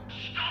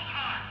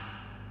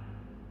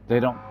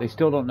 They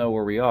still don't know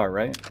where we are,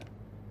 right?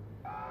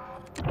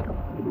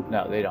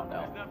 No, they don't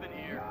know. Nothing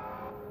here.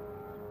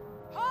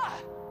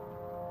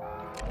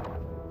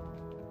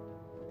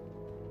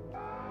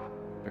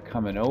 They're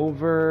coming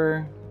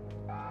over.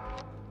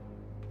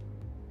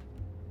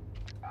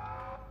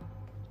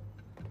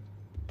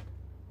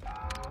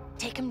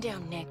 Take him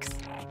down, Nix.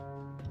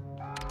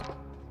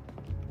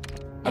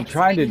 I'm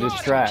trying to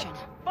distract.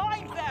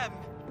 Find them!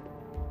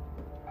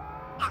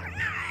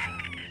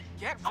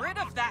 Get rid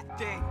of that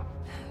thing!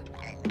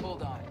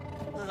 Hold on.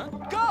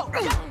 Go!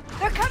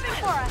 They're coming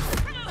for us!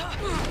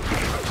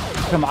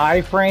 Some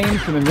iframes,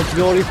 some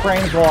invincibility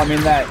frames while I'm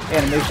in that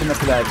animation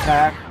for that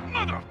attack.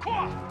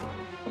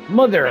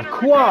 Mother of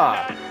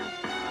Qua!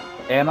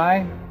 Am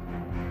I?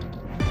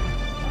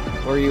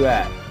 Where are you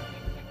at?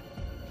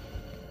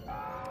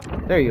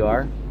 There you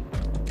are.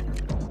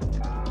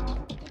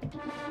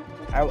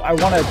 I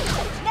want to...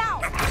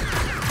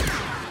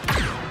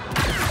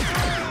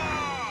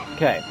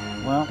 Okay,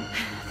 well...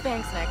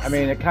 Thanks, Nix. I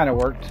mean, it kind of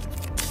worked.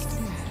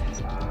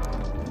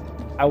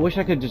 I wish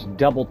I could just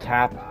double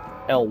tap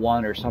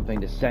L1 or something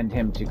to send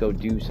him to go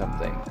do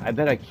something. I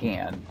bet I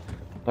can,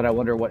 but I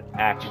wonder what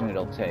action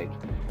it'll take.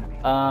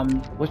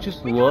 Let's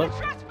just look.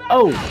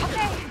 Oh!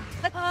 Okay,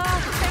 they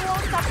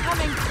won't stop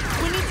coming.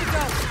 We need to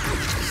go.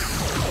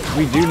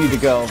 We do need to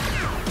go.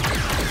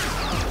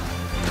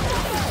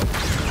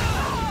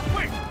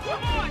 Wait,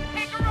 come on,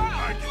 take her out.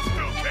 I can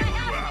still take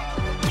you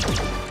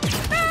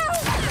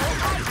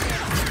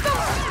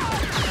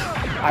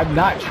out. I'm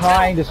not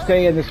trying to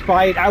stay in this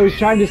fight. I was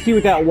trying to see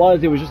what that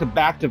was. It was just a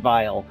back to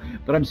vial.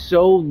 But I'm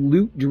so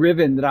loot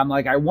driven that I'm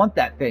like, I want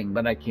that thing,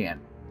 but I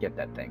can't get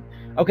that thing.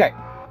 Okay.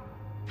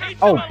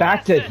 Oh,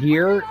 back to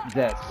here?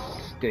 That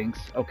stinks.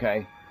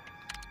 Okay.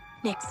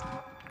 Nix,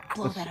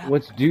 blow that up.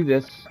 Let's do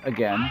this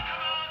again.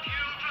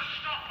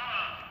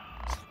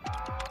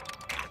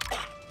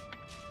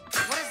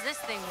 What does this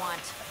thing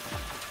want?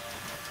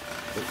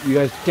 You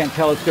guys can't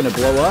tell it's going to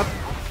blow up?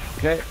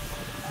 Okay.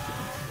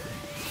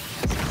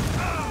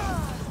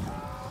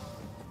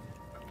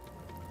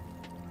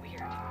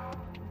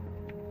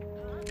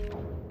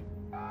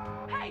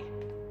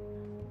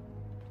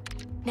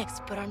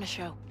 Nix, put on a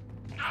show.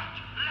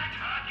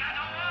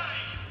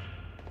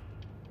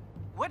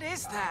 What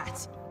is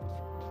that?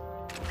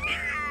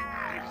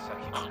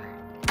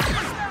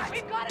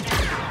 We've got it. Be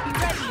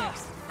ready,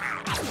 Nix.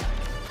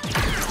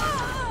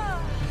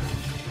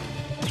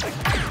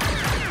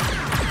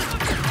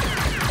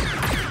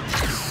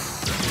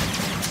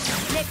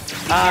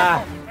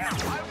 Ah.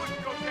 I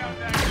wouldn't go down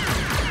that.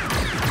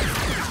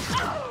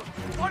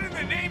 What in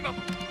the name of...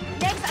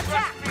 Next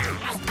attack!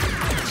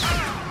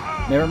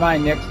 Never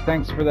mind, Nix.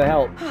 Thanks for the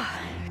help.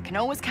 Can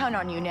always count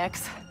on you,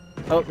 Nix.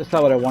 Oh, that's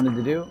not what I wanted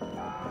to do.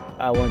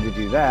 I wanted to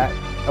do that.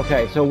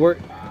 Okay, so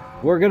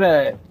we're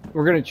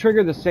gonna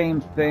trigger the same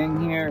thing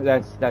here.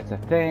 That's a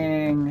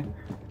thing.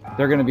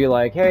 They're gonna be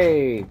like,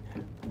 hey,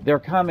 they're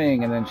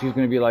coming, and then she's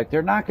gonna be like,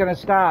 they're not gonna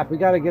stop. We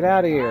gotta get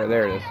out of here.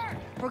 There it is.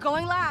 We're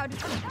going loud.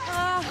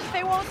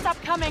 They won't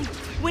stop coming.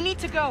 We need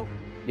to go.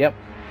 Yep.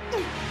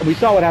 We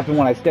saw what happened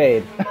when I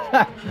stayed.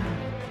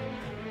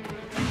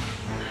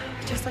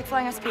 Just like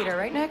flying a speeder,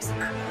 right, Nix?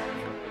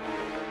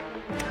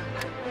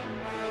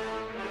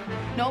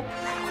 Nope.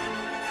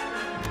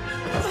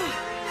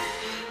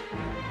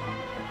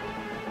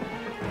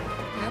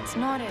 That's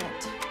not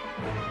it.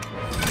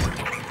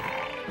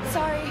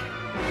 Sorry.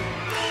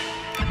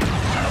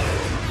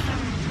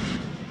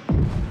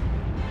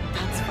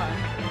 That's fun.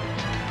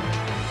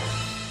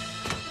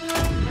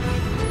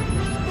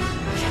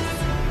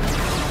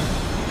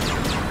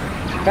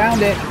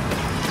 Found it.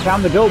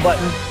 Found the go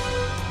button.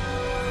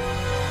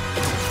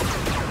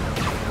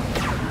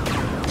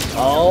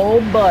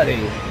 Oh,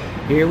 buddy.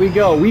 Here we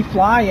go. We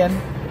flying.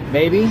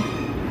 Maybe.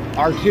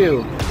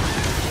 R2.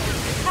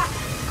 Ha!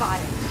 Got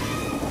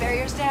it.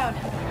 Barriers down.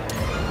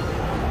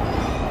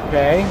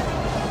 Okay.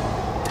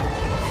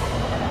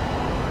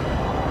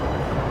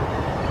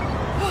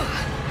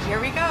 Here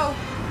we go.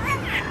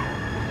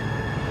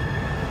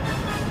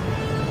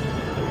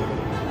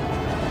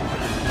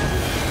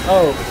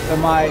 Oh,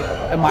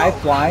 am I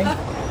flying?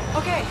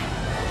 Okay.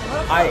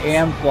 I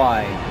am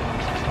flying.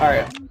 All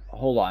right,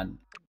 hold on.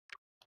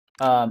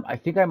 I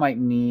think I might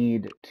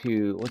need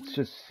to, let's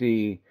just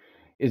see.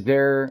 Is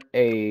there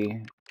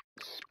a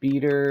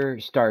speeder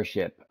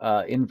starship?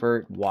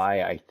 Invert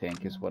Y, I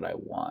think, is what I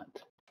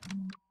want.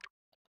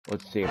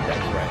 Let's see if that's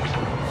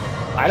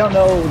right. I don't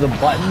know what the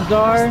buttons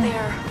are.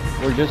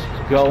 We're just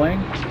going.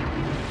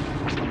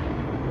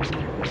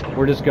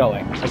 We're just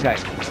going. Okay.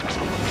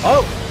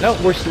 Oh no,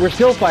 we're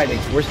still fighting.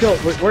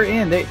 We're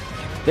in.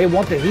 They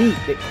want the heat.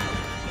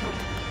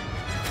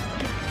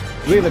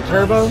 Do we have a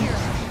turbo?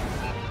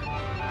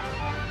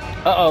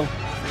 Uh-oh.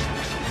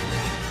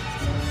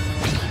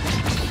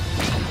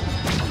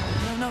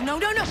 No.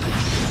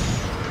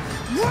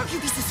 Work, you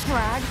piece of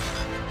scrag.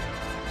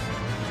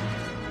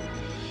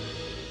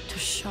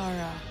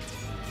 Tashara.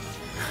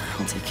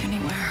 I'll take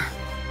anywhere.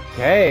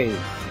 Okay.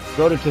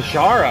 Go to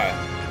Tashara.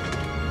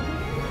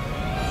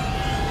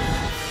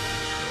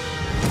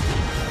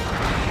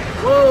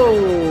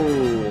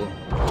 Whoa!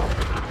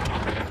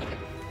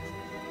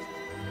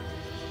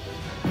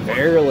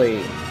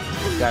 Barely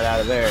got out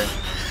of there.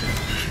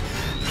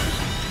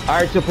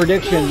 Alright, so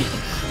predictions.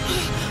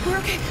 We're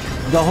okay.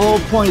 The whole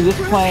point of this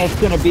plan is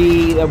going to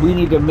be that we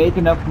need to make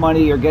enough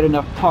money or get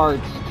enough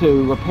parts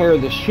to repair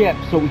the ship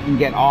so we can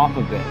get off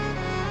of it.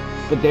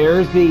 But there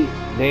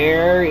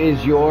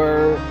is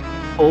your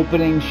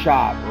opening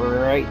shot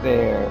right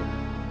there.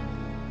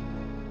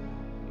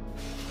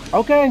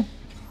 Okay.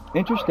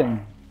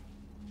 Interesting.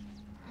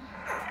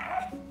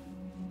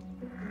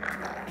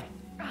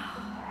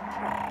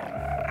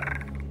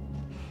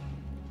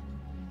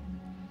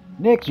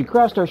 Nix, you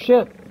crashed our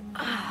ship.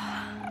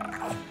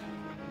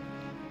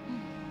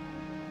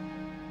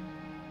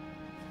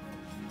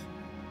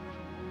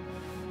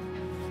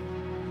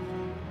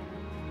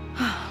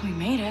 We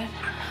made it.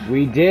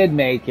 We did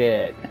make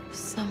it.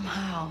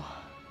 Somehow.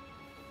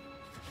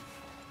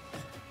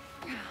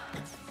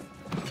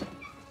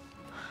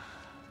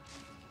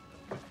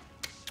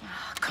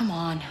 Come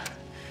on.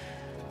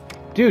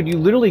 Dude, you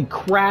literally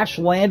crash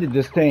landed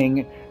this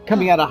thing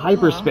coming out of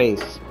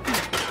hyperspace.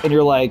 And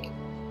you're like,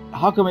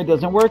 how come it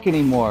doesn't work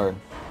anymore?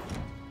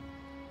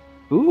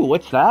 Ooh,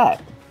 what's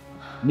that?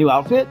 New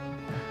outfit?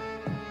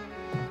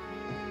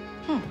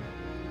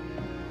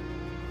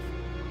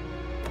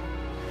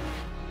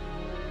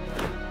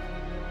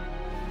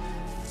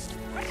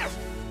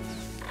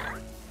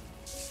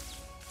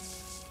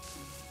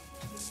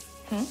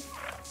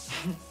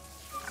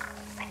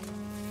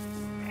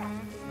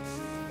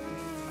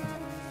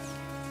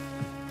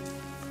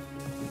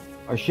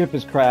 Our ship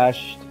has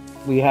crashed.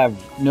 We have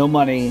no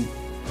money.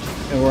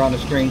 And we're on a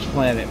strange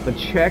planet. But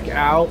check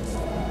out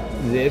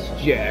this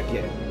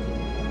jacket.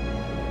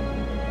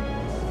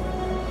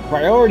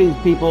 Priorities,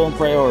 people,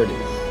 priorities.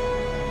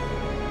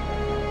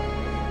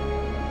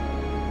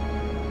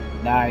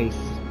 Nice.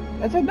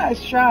 That's a nice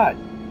shot.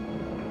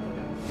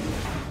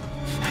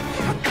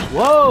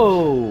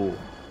 Whoa!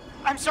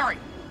 I'm sorry.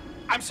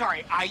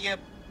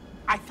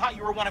 I thought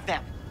you were one of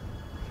them.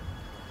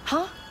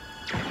 Huh?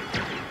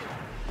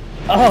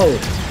 Oh!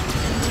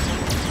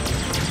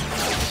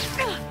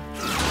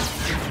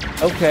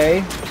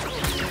 Okay.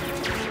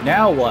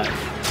 Now what?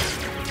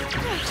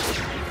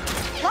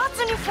 Lots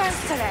of new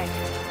friends today.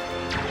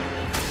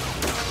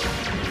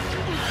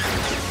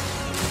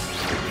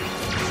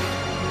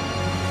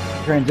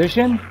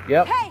 Transition?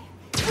 Yep. Hey!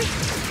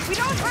 We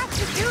don't have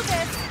to do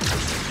this!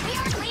 We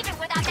aren't leaving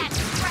without that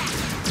scrap!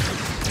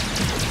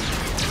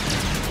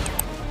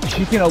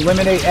 She can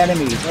eliminate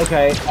enemies.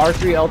 Okay,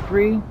 R3,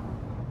 L3.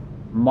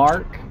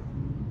 Mark.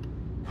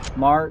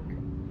 Mark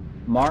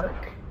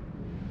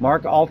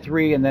all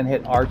three and then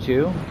hit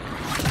R2.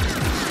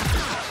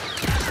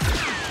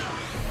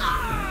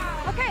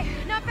 Okay,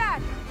 not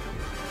bad.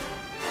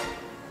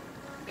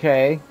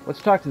 Okay,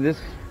 let's talk to this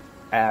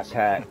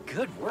asshat.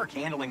 Good work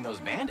handling those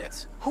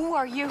bandits. Who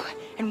are you,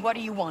 and what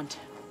do you want?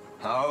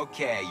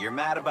 Okay, you're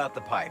mad about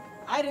the pipe.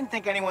 I didn't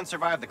think anyone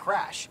survived the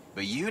crash,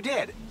 but you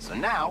did. So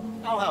now,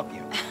 I'll help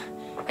you.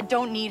 I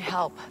don't need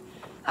help.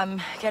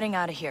 I'm getting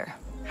out of here.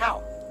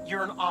 How?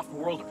 You're an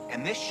off-worlder,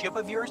 and this ship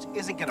of yours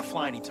isn't gonna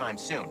fly anytime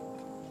soon.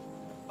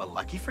 But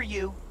lucky for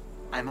you,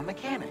 I'm a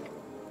mechanic.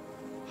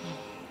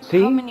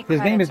 See?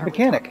 His name is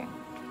Mechanic.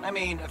 I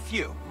mean, a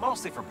few,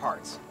 mostly for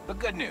parts. But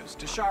good news,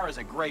 Tashara is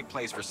a great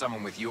place for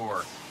someone with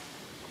your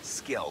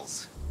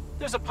skills.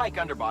 There's a Pike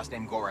underboss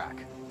named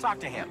Gorak. Talk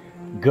to him.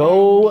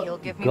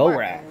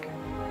 Gorak.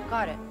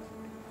 Got it.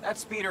 That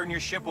speeder in your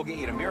ship will get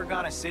you to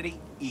Miragana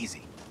City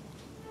easy.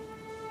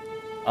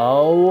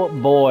 Oh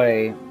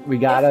boy, we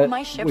gotta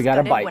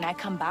bite. When I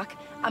come back,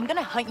 I'm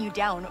gonna hunt you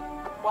down.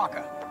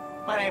 Waka.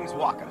 My name's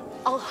Waka.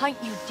 I'll hunt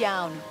you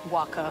down,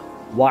 Waka.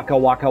 Waka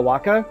waka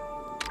waka.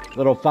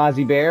 Little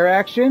Fozzie Bear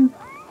action.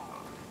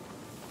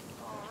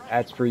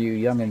 That's for you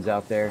youngins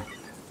out there.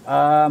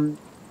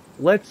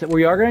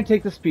 We are gonna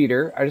take the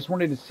speeder. I just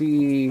wanted to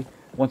see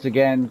once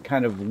again,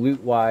 kind of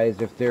loot wise,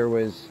 if there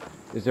was.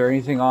 Is there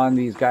anything on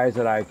these guys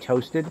that I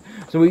toasted?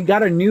 So we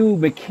got a new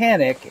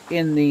mechanic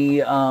in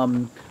the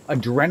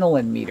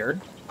adrenaline meter.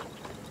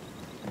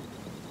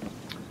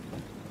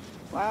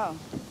 Wow,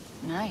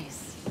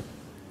 nice.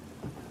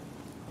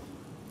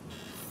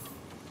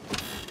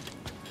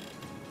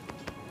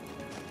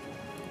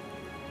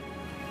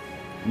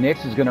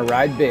 Nix is gonna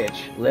ride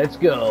bitch. Let's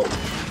go.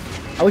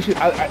 I wish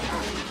I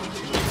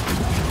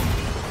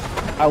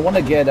want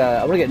to get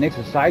Nix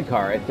a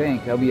sidecar. I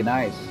think that'll be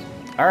nice.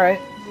 All right.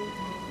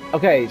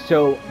 Okay,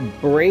 so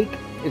brake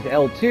is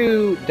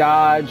L2,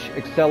 dodge,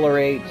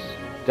 accelerate,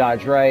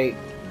 dodge right.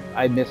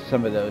 I missed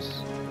some of those.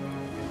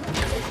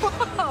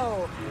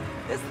 Whoa!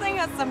 This thing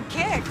has some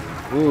kick.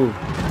 Ooh,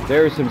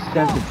 there's some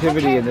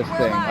sensitivity in this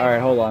thing. All right,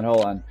 hold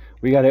on.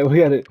 We got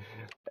it.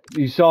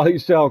 You saw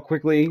how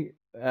quickly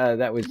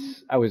I was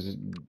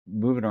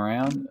moving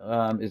around.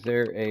 Is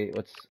there a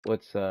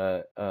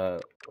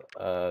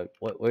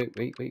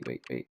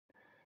wait.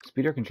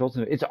 Speeder controls.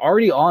 It's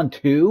already on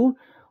 2.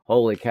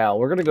 Holy cow,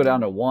 we're gonna go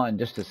down to 1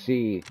 just to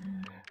see,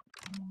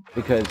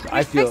 because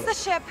I feel.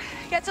 Fix the ship,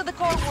 get to the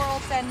core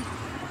worlds, and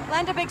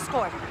land a big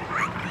score.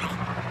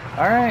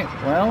 All right,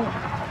 well,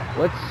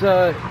 let's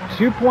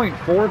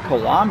 2.4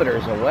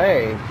 kilometers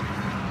away.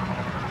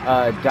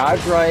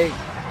 Dodge right,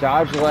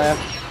 dodge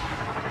left.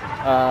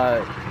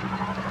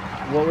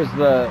 What was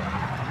the?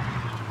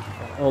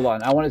 Hold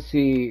on, I want to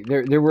see.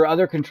 There were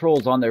other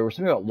controls on there. Was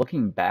something about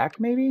looking back,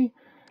 maybe?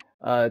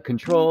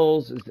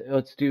 Controls.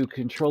 Let's do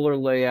controller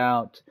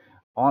layout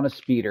on a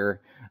speeder.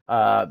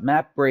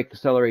 Map, brake,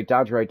 accelerate,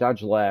 dodge right,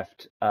 dodge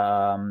left.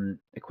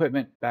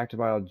 Equipment, back to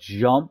bio,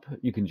 jump.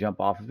 You can jump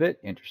off of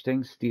it.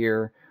 Interesting.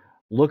 Steer.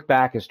 Look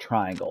back is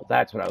triangle.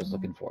 That's what I was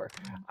looking for.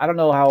 I don't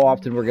know how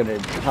often we're going to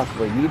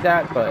possibly need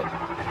that, but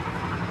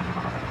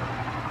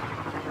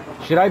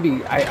should I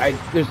be?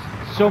 There's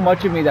so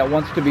much of me that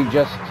wants to be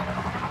just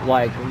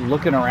like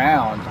looking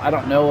around. I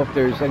don't know if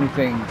there's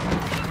anything.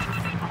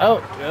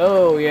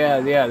 Oh yeah,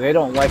 they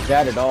don't like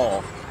that at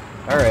all.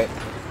 All right.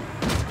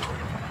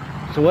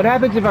 So what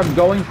happens if I'm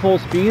going full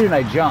speed and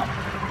I jump?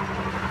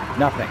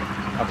 Nothing.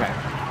 Okay.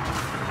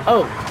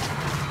 Oh.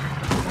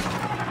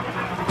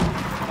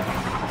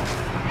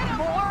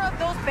 More of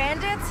those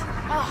bandits?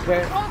 Oh,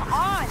 okay. Come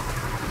on.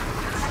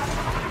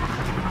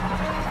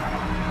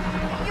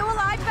 You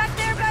alive back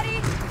there, buddy?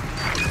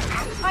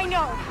 I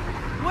know.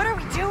 What are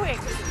we doing?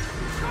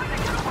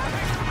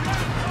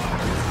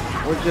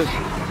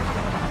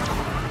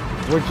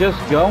 We're just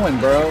going,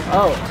 bro.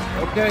 Oh,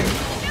 okay.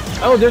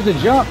 Oh, there's a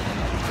jump.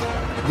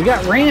 We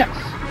got ramps.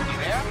 You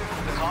there?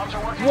 The comms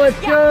are working? Let's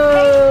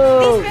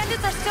go! Hey, these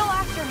bandits are still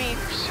after me.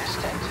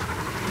 Persistent.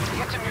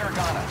 Get to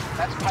Miragana.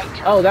 That's Pike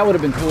Turn. Oh, that would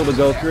have been cool to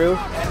go through.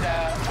 And,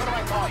 what do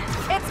I call you?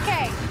 It's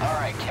Kay. All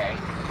right, Kay.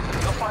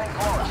 You'll find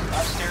Cora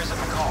upstairs at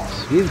the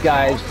calls. These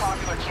guys. Most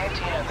popular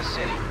cantina in the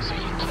city, so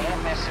you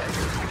can't miss it.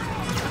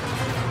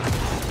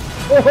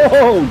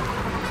 Whoa!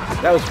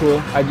 That was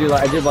cool. I did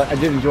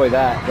enjoy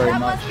that very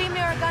much. That must be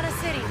Miragana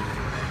City.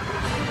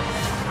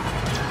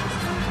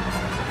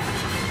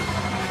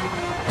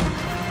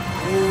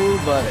 Ooh,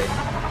 buddy.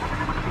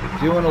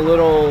 Doing a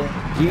little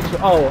detour.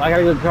 Oh, I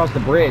gotta go across the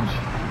bridge,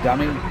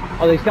 dummy.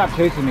 Oh, they stopped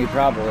chasing me,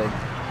 probably.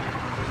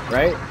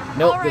 Right?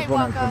 Nope, All right, this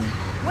one Waka.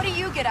 What do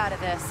you get out of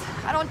this?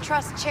 I don't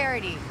trust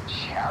charity.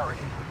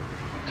 Charity?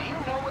 Do you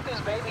know what this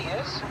baby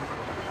is?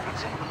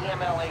 It's an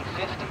EMLA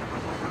 50.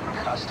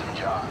 Custom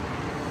job.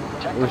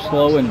 We're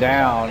slowing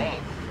down.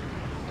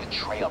 The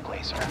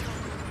Trailblazer.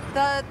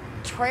 The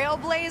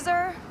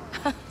Trailblazer?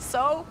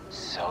 So?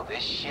 So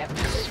this ship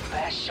is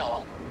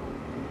special.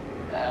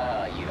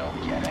 You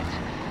don't get it.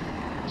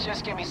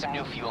 Just give me some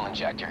new fuel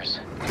injectors.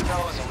 With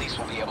those, at least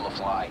we'll be able to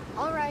fly.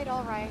 All right.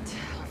 I'll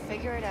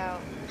figure it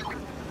out.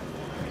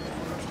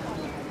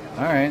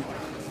 Alright.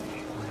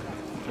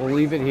 We'll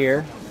leave it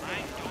here.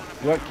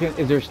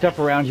 Is there stuff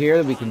around here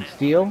that we can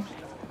steal?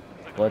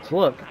 Let's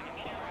look.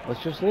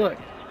 Let's just look.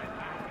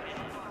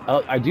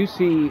 Oh, I do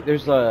see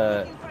there's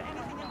a...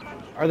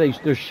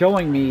 They're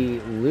showing me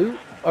loot?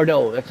 Oh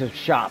no, that's a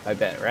shop, I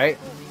bet, right?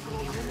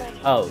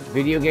 Oh,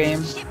 video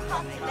game.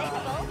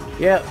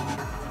 Yep.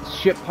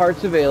 Ship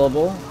parts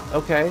available.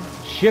 Okay.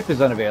 Ship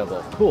is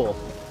unavailable. Cool.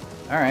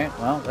 Alright,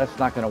 well, that's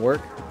not gonna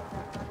work.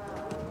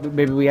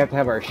 Maybe we have to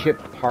have our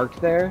ship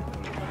parked there.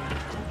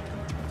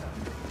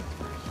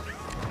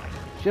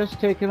 Just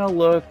taking a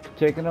look.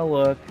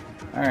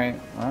 Alright,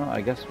 well,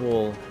 I guess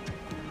we'll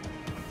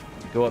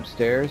go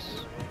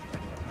upstairs.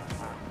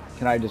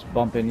 Can I just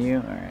bump in you?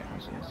 Alright, I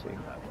was gonna see.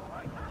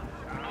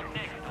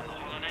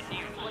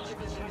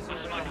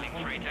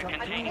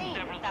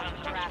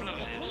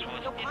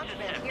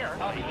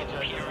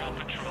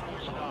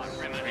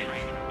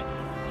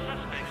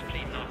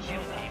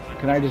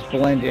 Can I just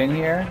blend in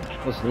here?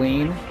 Let's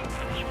lean.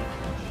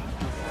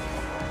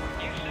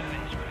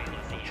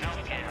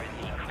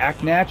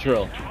 Act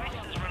natural.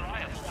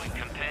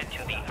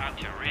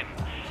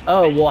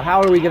 Oh, well,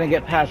 how are we going to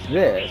get past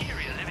this?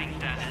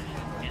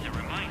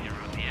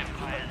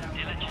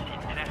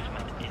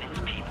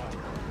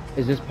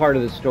 Is this part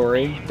of the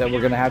story that we're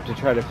going to have to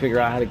try to figure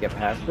out how to get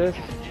past this?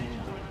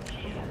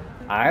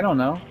 I don't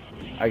know.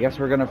 I guess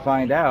we're going to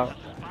find out.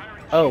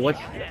 Oh, what's...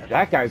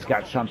 That guy's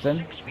got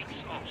something.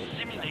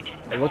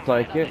 It looked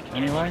like it,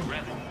 anyway.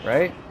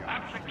 Right?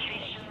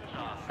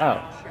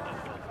 Oh.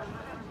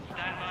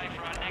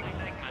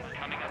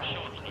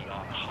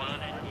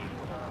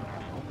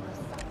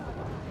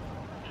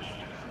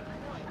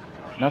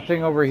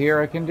 Nothing over here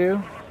I can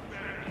do?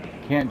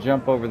 Can't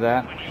jump over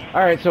that.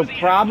 Alright, so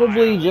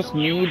probably just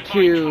need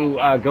to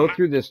go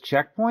through this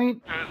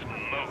checkpoint.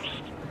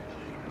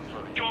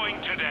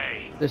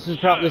 This is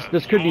probably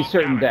this could be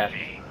certain death.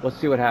 Let's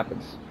see what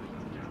happens.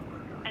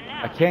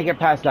 I can't get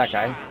past that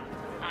guy.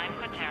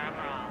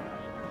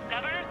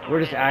 We're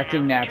just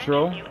acting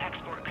natural.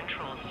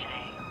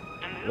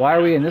 Why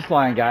are we in this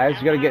line, guys?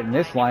 You gotta get in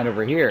this line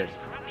over here.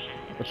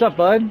 What's up,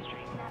 bud?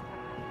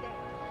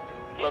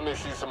 Let me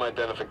see some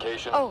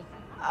identification. Oh,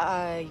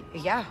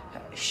 yeah,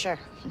 sure.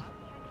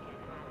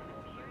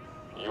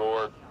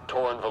 You're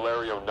Torrin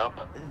Valerio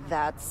Nupp?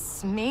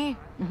 That's me.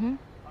 Mm-hmm.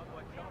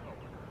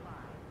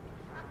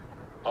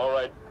 All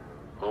right,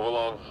 move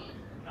along.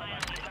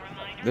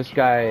 This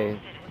guy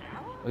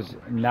was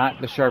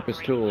not the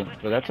sharpest tool,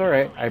 but that's all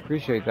right. I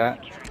appreciate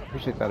that.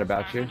 Appreciate that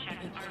about you.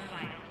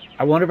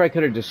 I wonder if I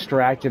could have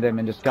distracted him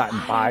and just gotten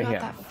by him.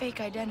 That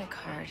fake identity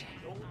card.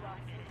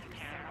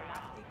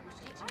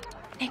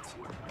 Nick,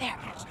 there.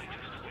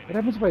 What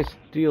happens if I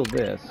steal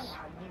this?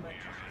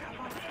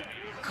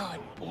 Good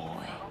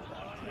boy.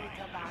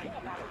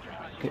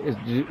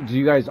 Do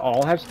you guys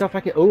all have stuff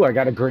I can... Oh, I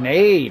got a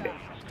grenade.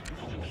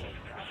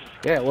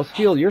 Yeah, we'll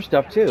steal your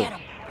stuff too.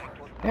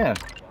 Yeah.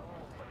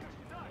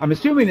 I'm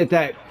assuming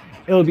that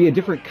it'll be a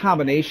different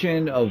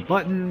combination of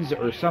buttons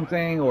or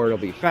something, or it'll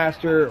be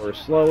faster or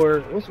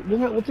slower.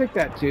 We'll take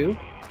that too.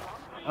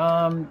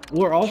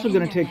 We're also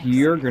going to take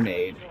your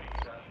grenade.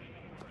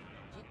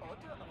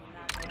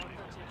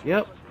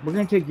 Yep, we're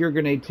going to take your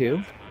grenade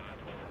too.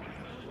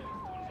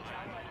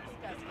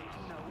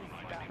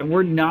 And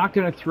we're not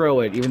going to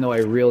throw it, even though I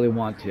really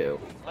want to.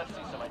 Let's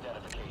see some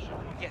identification.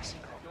 Yes.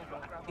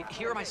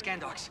 Here are my scan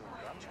docs.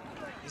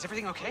 Is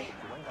everything okay?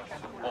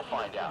 We'll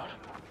find out.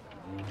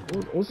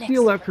 We'll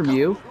steal that from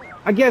you.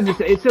 Again,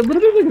 it's a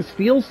little bit like a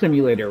steal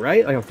simulator,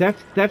 right? Like a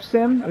theft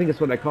sim. I think that's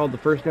what I called the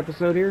first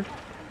episode here.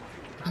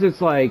 Because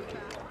it's like,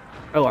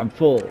 oh, I'm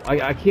full.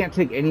 I can't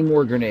take any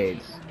more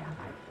grenades,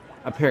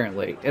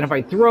 apparently. And if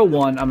I throw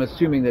one, I'm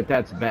assuming that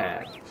that's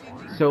bad.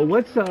 So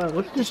let's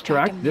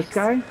distract this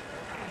guy.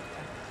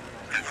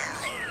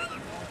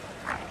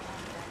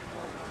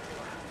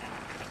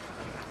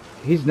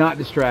 He's not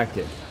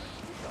distracted.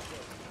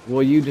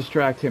 Will you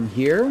distract him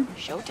here?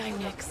 Showtime,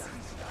 Nix.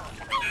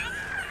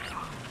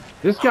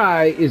 This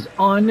guy is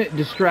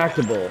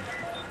undistractable.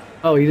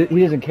 Oh, he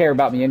doesn't care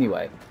about me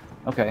anyway.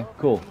 Okay,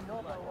 cool.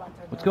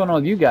 What's going on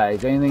with you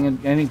guys?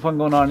 Anything fun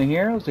going on in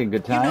here? Looks like a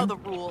good time. You know the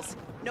rules.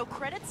 No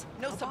credits,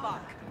 no SABACC.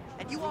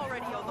 And you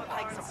already owe the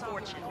Pikes a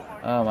fortune.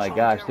 Oh my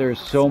gosh, there's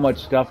so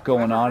much stuff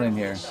going on in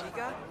here.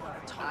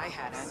 I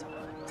had it.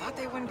 Thought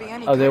they wouldn't be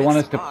any Oh, they want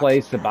us to play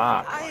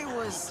SABACC.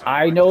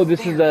 I know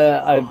this is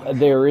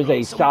there is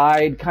a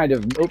side kind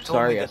of,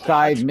 a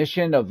side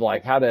mission of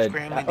like how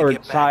to,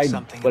 or side,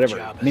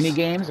 whatever, mini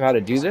games of how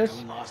to do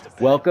this.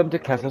 Welcome to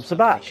Kessel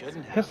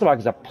SABACC. Kessel SABACC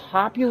is a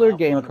popular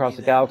game across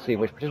the galaxy in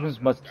which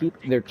participants must keep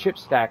their chip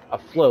stack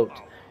afloat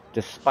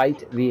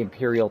despite the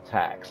Imperial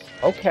tax.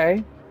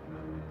 Okay.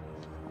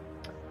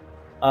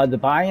 The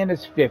buy-in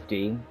is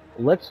 50.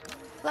 Let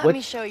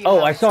me show you.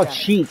 Oh, I saw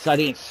cheats. I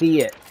didn't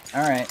see it.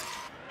 All right.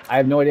 I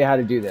have no idea how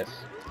to do this.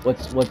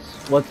 Let's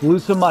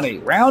lose some money.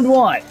 Round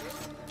one.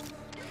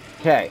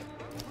 Okay.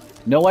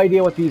 No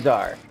idea what these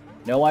are.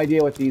 No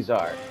idea what these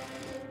are.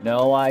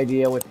 No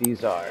idea what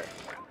these are.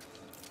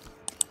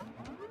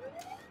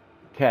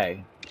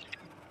 Okay.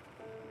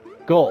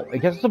 Goal.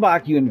 Against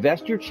SABACC, you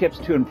invest your chips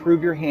to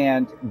improve your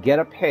hand, get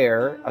a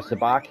pair, a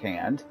SABACC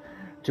hand.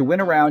 To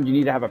win a round, you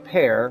need to have a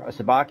pair, a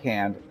SABACC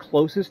hand,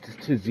 closest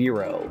to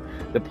 0.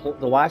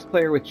 The last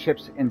player with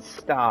chips in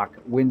stock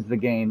wins the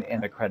game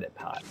in the credit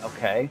pot.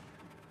 Okay.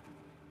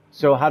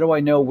 So how do I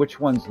know which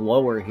one's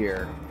lower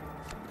here?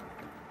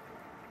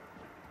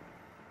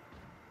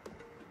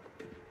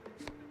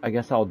 I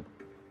guess I'll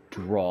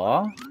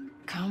draw.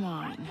 Come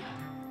on.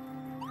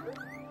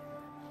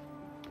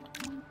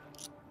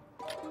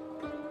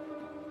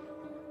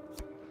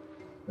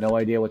 No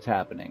idea what's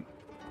happening.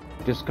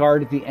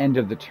 Discard at the end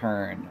of the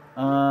turn.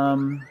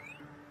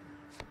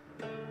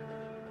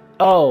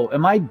 Oh,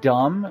 am I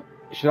dumb?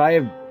 Should I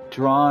have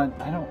drawn?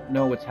 I don't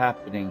know what's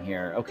happening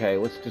here. Okay,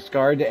 let's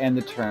discard to end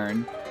the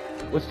turn.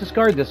 Let's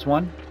discard this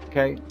one.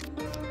 Okay.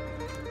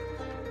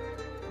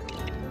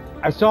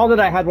 I saw that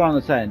I had one on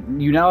the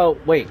end. You now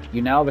have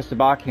a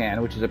SABACC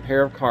hand, which is a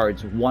pair of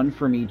cards, one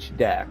from each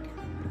deck.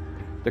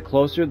 The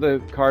closer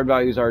the card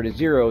values are to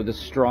 0, the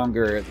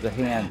stronger the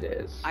hand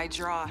is. I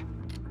draw.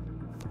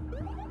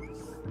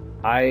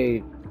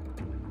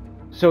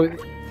 So,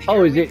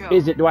 oh, is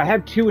it, do I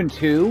have 2 and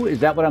 2? Is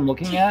that what I'm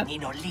looking at? You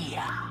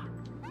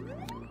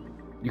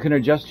can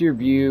adjust your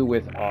view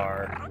with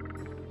R.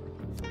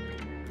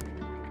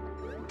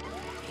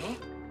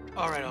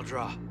 All right, I'll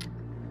draw.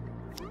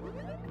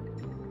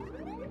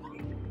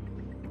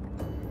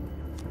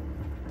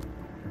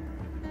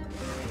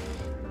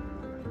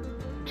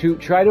 To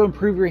try to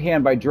improve your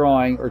hand by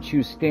drawing, or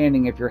choose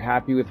standing if you're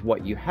happy with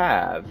what you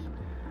have.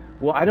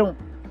 Well, I don't...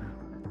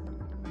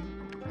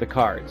 The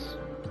cards.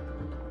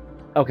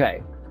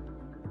 Okay.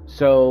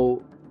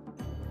 So...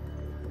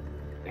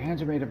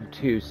 Hands are made up of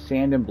 2,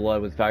 sand and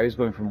blood, with values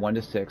going from 1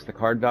 to 6. The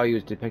card value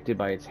is depicted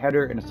by its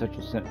header and a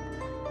central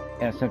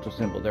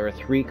symbol. There are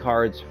 3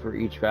 cards for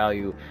each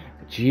value.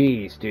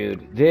 Jeez,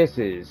 dude. This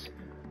is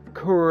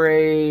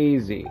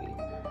crazy.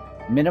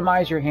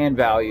 Minimize your hand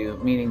value,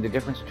 meaning the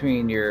difference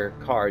between your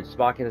cards.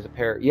 SABACC has a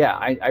pair. Yeah,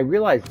 I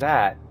realize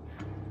that,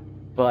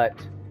 but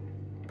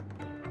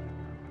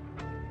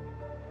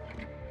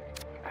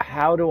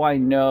how do I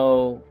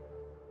know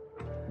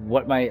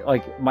what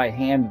my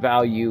hand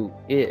value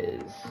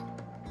is?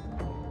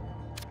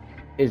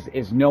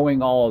 Is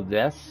knowing all of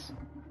this,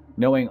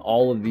 knowing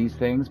all of these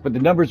things, but the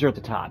numbers are at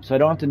the top, so I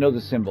don't have to know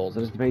the symbols.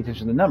 I just have to pay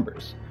attention to the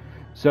numbers.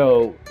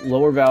 So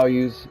lower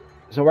values.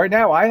 So right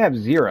now I have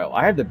 0.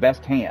 I have the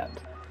best hand.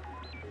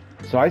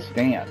 So I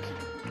stand.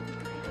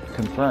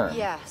 Confirm.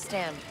 Yeah,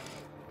 stand.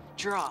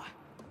 Draw.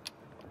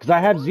 Because I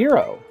have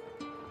 0.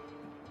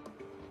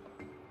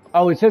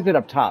 Oh, it says it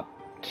up top.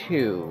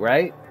 2,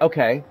 right?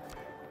 Okay.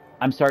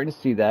 I'm starting to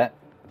see that.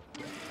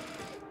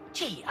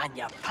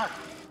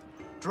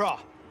 Draw.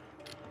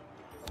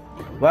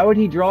 Why would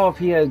he draw if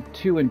he had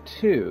 2 and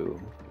 2?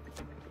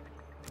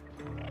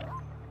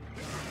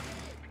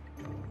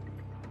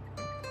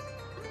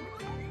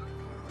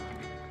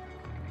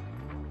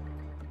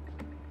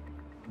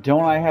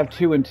 Don't I have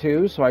 2 and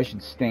 2, so I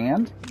should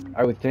stand?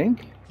 I would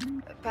think.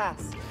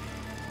 Pass.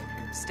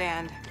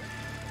 Stand.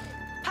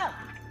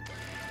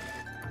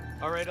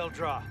 All right, I'll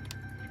draw.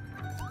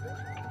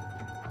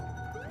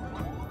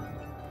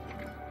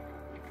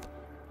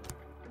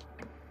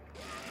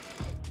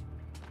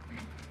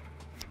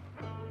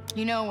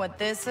 You know what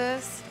this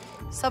is?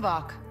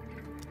 SABACC.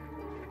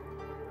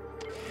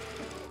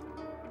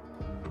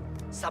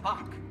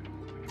 SABACC.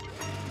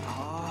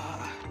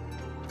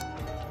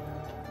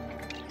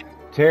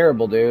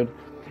 Terrible, dude.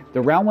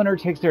 The round winner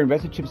takes their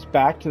invested chips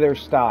back to their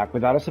stock.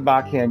 Without a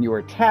SABACC hand, you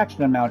are taxed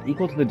an amount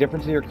equal to the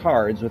difference of your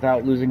cards.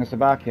 Without losing a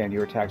SABACC hand,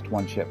 you are taxed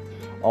 1 chip.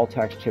 All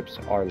taxed chips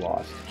are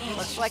lost.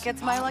 Looks like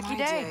it's my lucky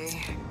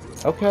day.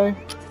 Okay.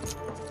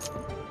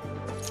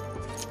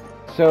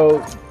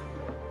 So,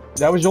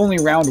 that was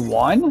only round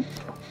 1?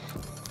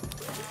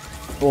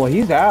 Well,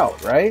 he's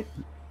out, right?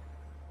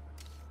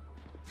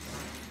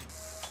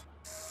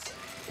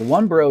 The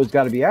one bro's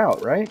got to be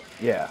out, right?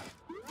 Yeah.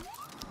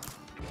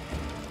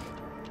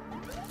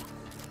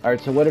 Alright,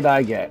 so what did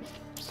I get?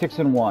 6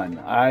 and 1.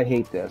 I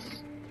hate this.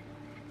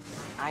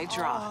 I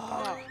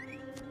draw.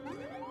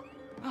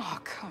 Oh,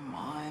 come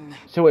on.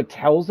 So it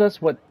tells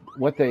us what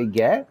they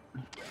get?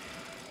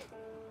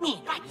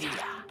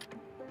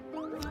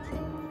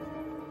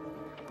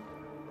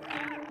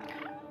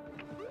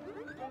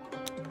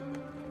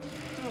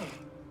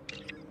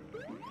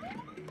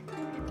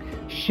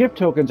 Shift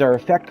tokens are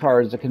effect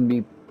cards that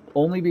can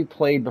only be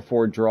played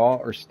before draw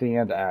or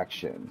stand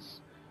actions.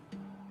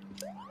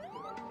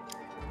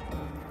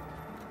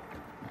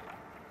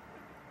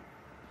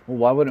 Well,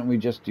 why wouldn't we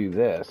just do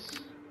this?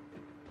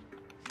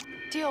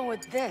 Deal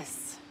with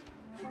this.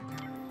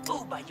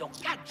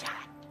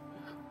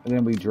 And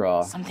then we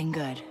draw. Something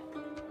good.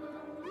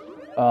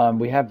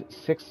 We have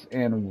 6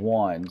 and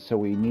 1, so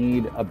we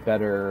need a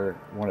better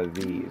one of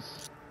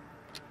these.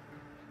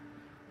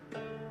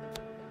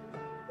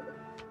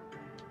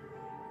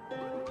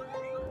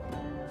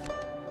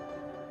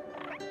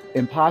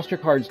 Imposter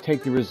cards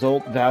take the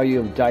result value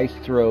of dice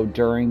throw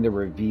during the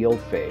reveal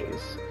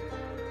phase.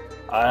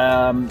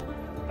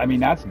 I mean,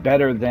 that's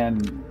better than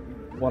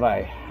what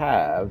I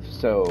have,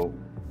 so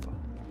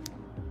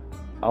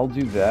I'll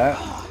do that,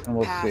 and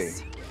we'll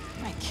see.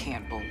 I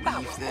can't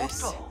believe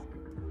this.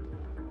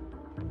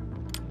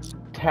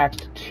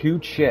 Taxed 2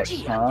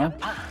 chips, huh?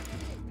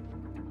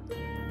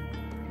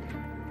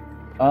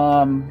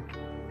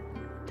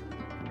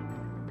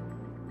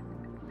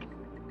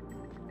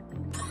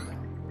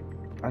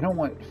 I don't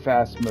want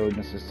fast mode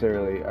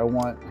necessarily. I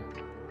want.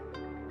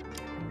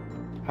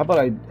 How about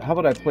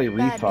I play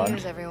refund? Bad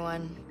news,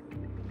 everyone.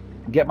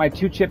 Get my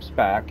 2 chips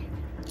back,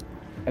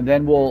 and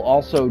then we'll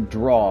also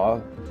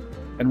draw,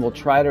 and we'll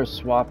try to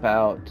swap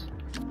out.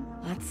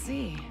 Let's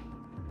see.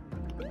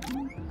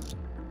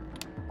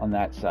 On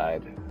that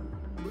side.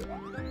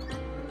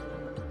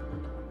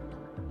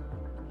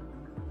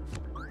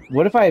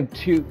 What if I have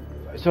 2?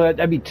 So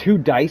that'd be 2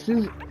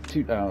 dices.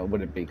 2?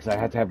 Would it be? Because I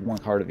had to have 1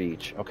 card of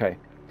each. Okay.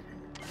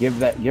 Give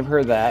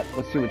her that.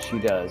 Let's see what she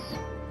does.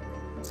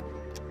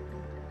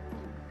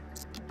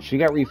 She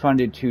got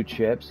refunded 2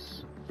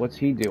 chips. What's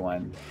he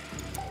doing?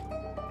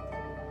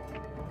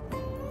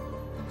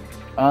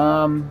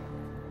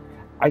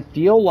 I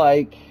feel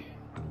like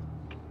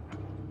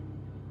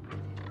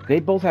they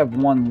both have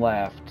 1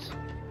 left.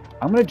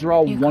 I'm gonna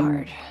draw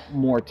one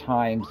more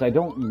time because I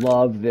don't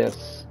love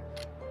this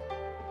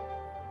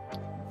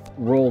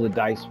roll the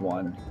dice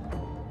one.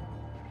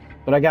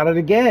 But I got it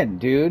again,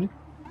 dude.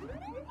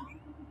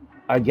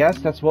 I guess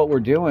that's what we're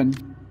doing.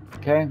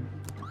 Okay.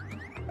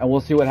 And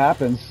we'll see what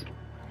happens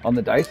on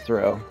the dice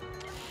throw.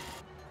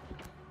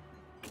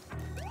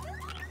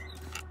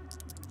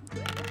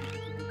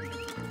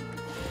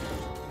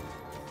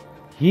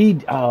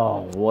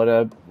 Oh, what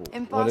a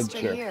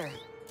jerk. Here.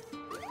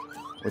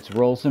 Let's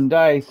roll some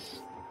dice.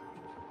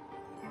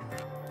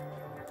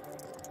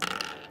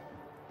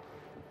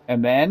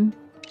 And then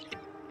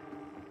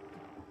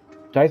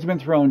dice have been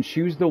thrown.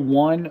 Choose the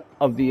one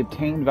of the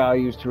obtained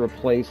values to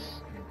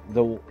replace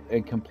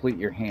and complete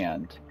your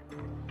hand.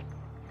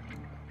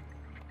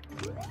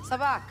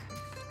 SABACC.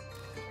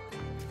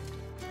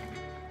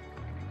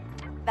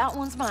 That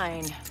one's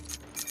mine.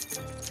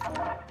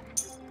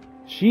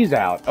 She's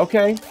out.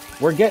 Okay,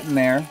 we're getting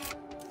there.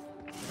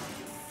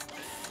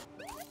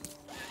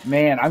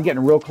 Man, I'm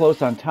getting real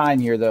close on time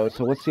here, though.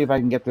 So let's see if I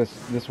can get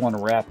this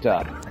one wrapped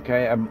up.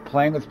 Okay, I'm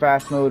playing with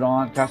fast mode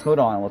on. Fast mode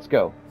on. Let's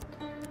go.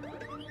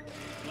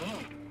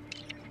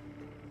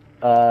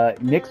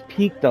 Nick's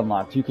peaked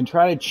unlocked. You can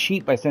try to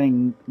cheat by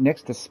sending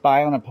Nick's to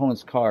spy on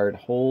opponent's card.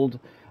 Hold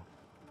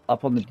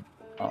up on the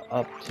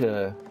up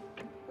to.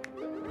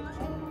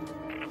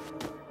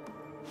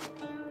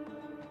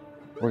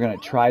 We're gonna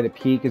try to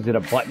peek. Is it a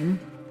button?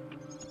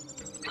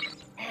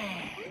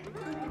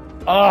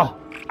 Oh,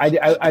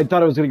 I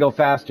thought it was gonna go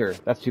faster.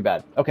 That's too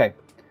bad. Okay.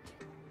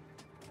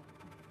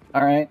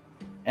 All right,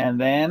 and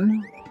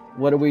then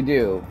what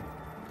do?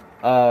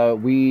 How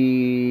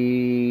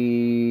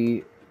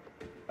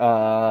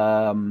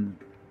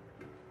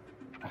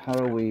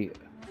do we?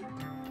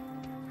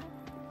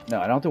 No,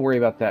 I don't have to worry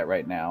about that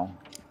right now.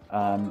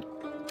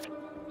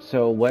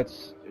 So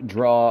let's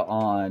draw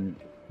on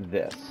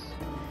this.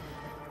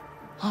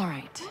 All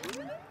right.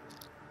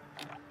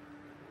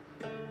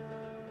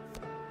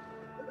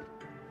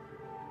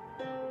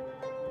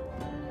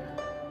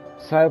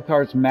 Side of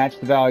cards match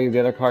the value of the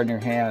other card in your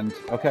hand.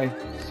 Okay,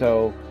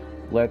 so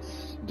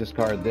let's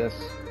discard this.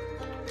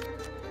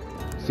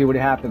 See what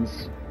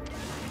happens.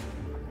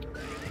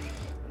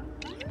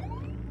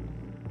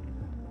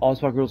 All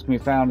SABACC rules can be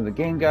found in the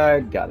game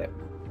guide. Got it.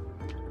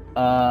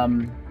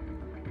 I'm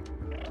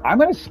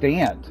gonna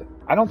stand.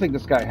 I don't think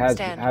this guy has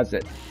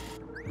it.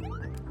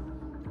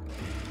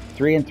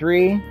 3 and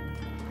 3.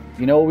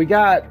 You know what we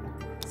got?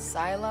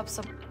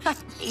 SABACC.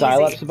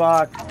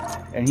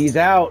 SABACC, and he's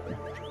out.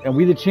 And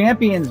we the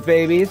champions,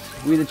 babies.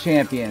 We the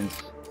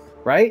champions,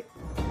 right?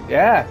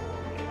 Yeah.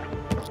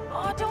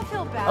 Oh, don't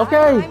feel bad.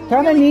 Okay,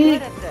 kind of really neat.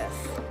 good at this.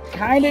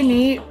 Kind of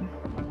neat.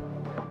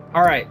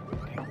 All right.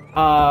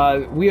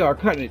 We are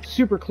cutting it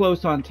super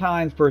close on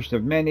time. First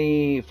of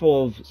many,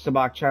 full of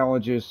SABACC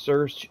challenges.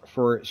 Search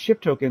for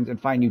ship tokens and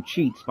find new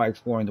cheats by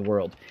exploring the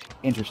world.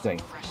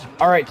 Interesting.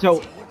 All right,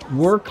 so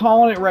we're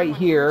calling it right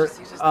here.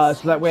 So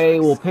that way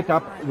we'll pick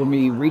up when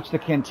we reach the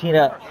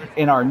cantina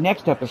in our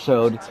next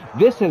episode.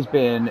 This has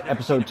been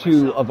episode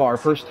 2 of our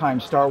first time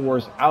Star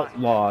Wars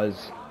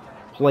Outlaws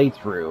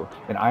playthrough.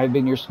 And I have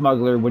been your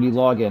smuggler, Woody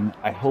Logan.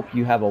 I hope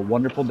you have a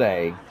wonderful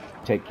day.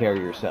 Take care of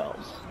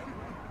yourselves.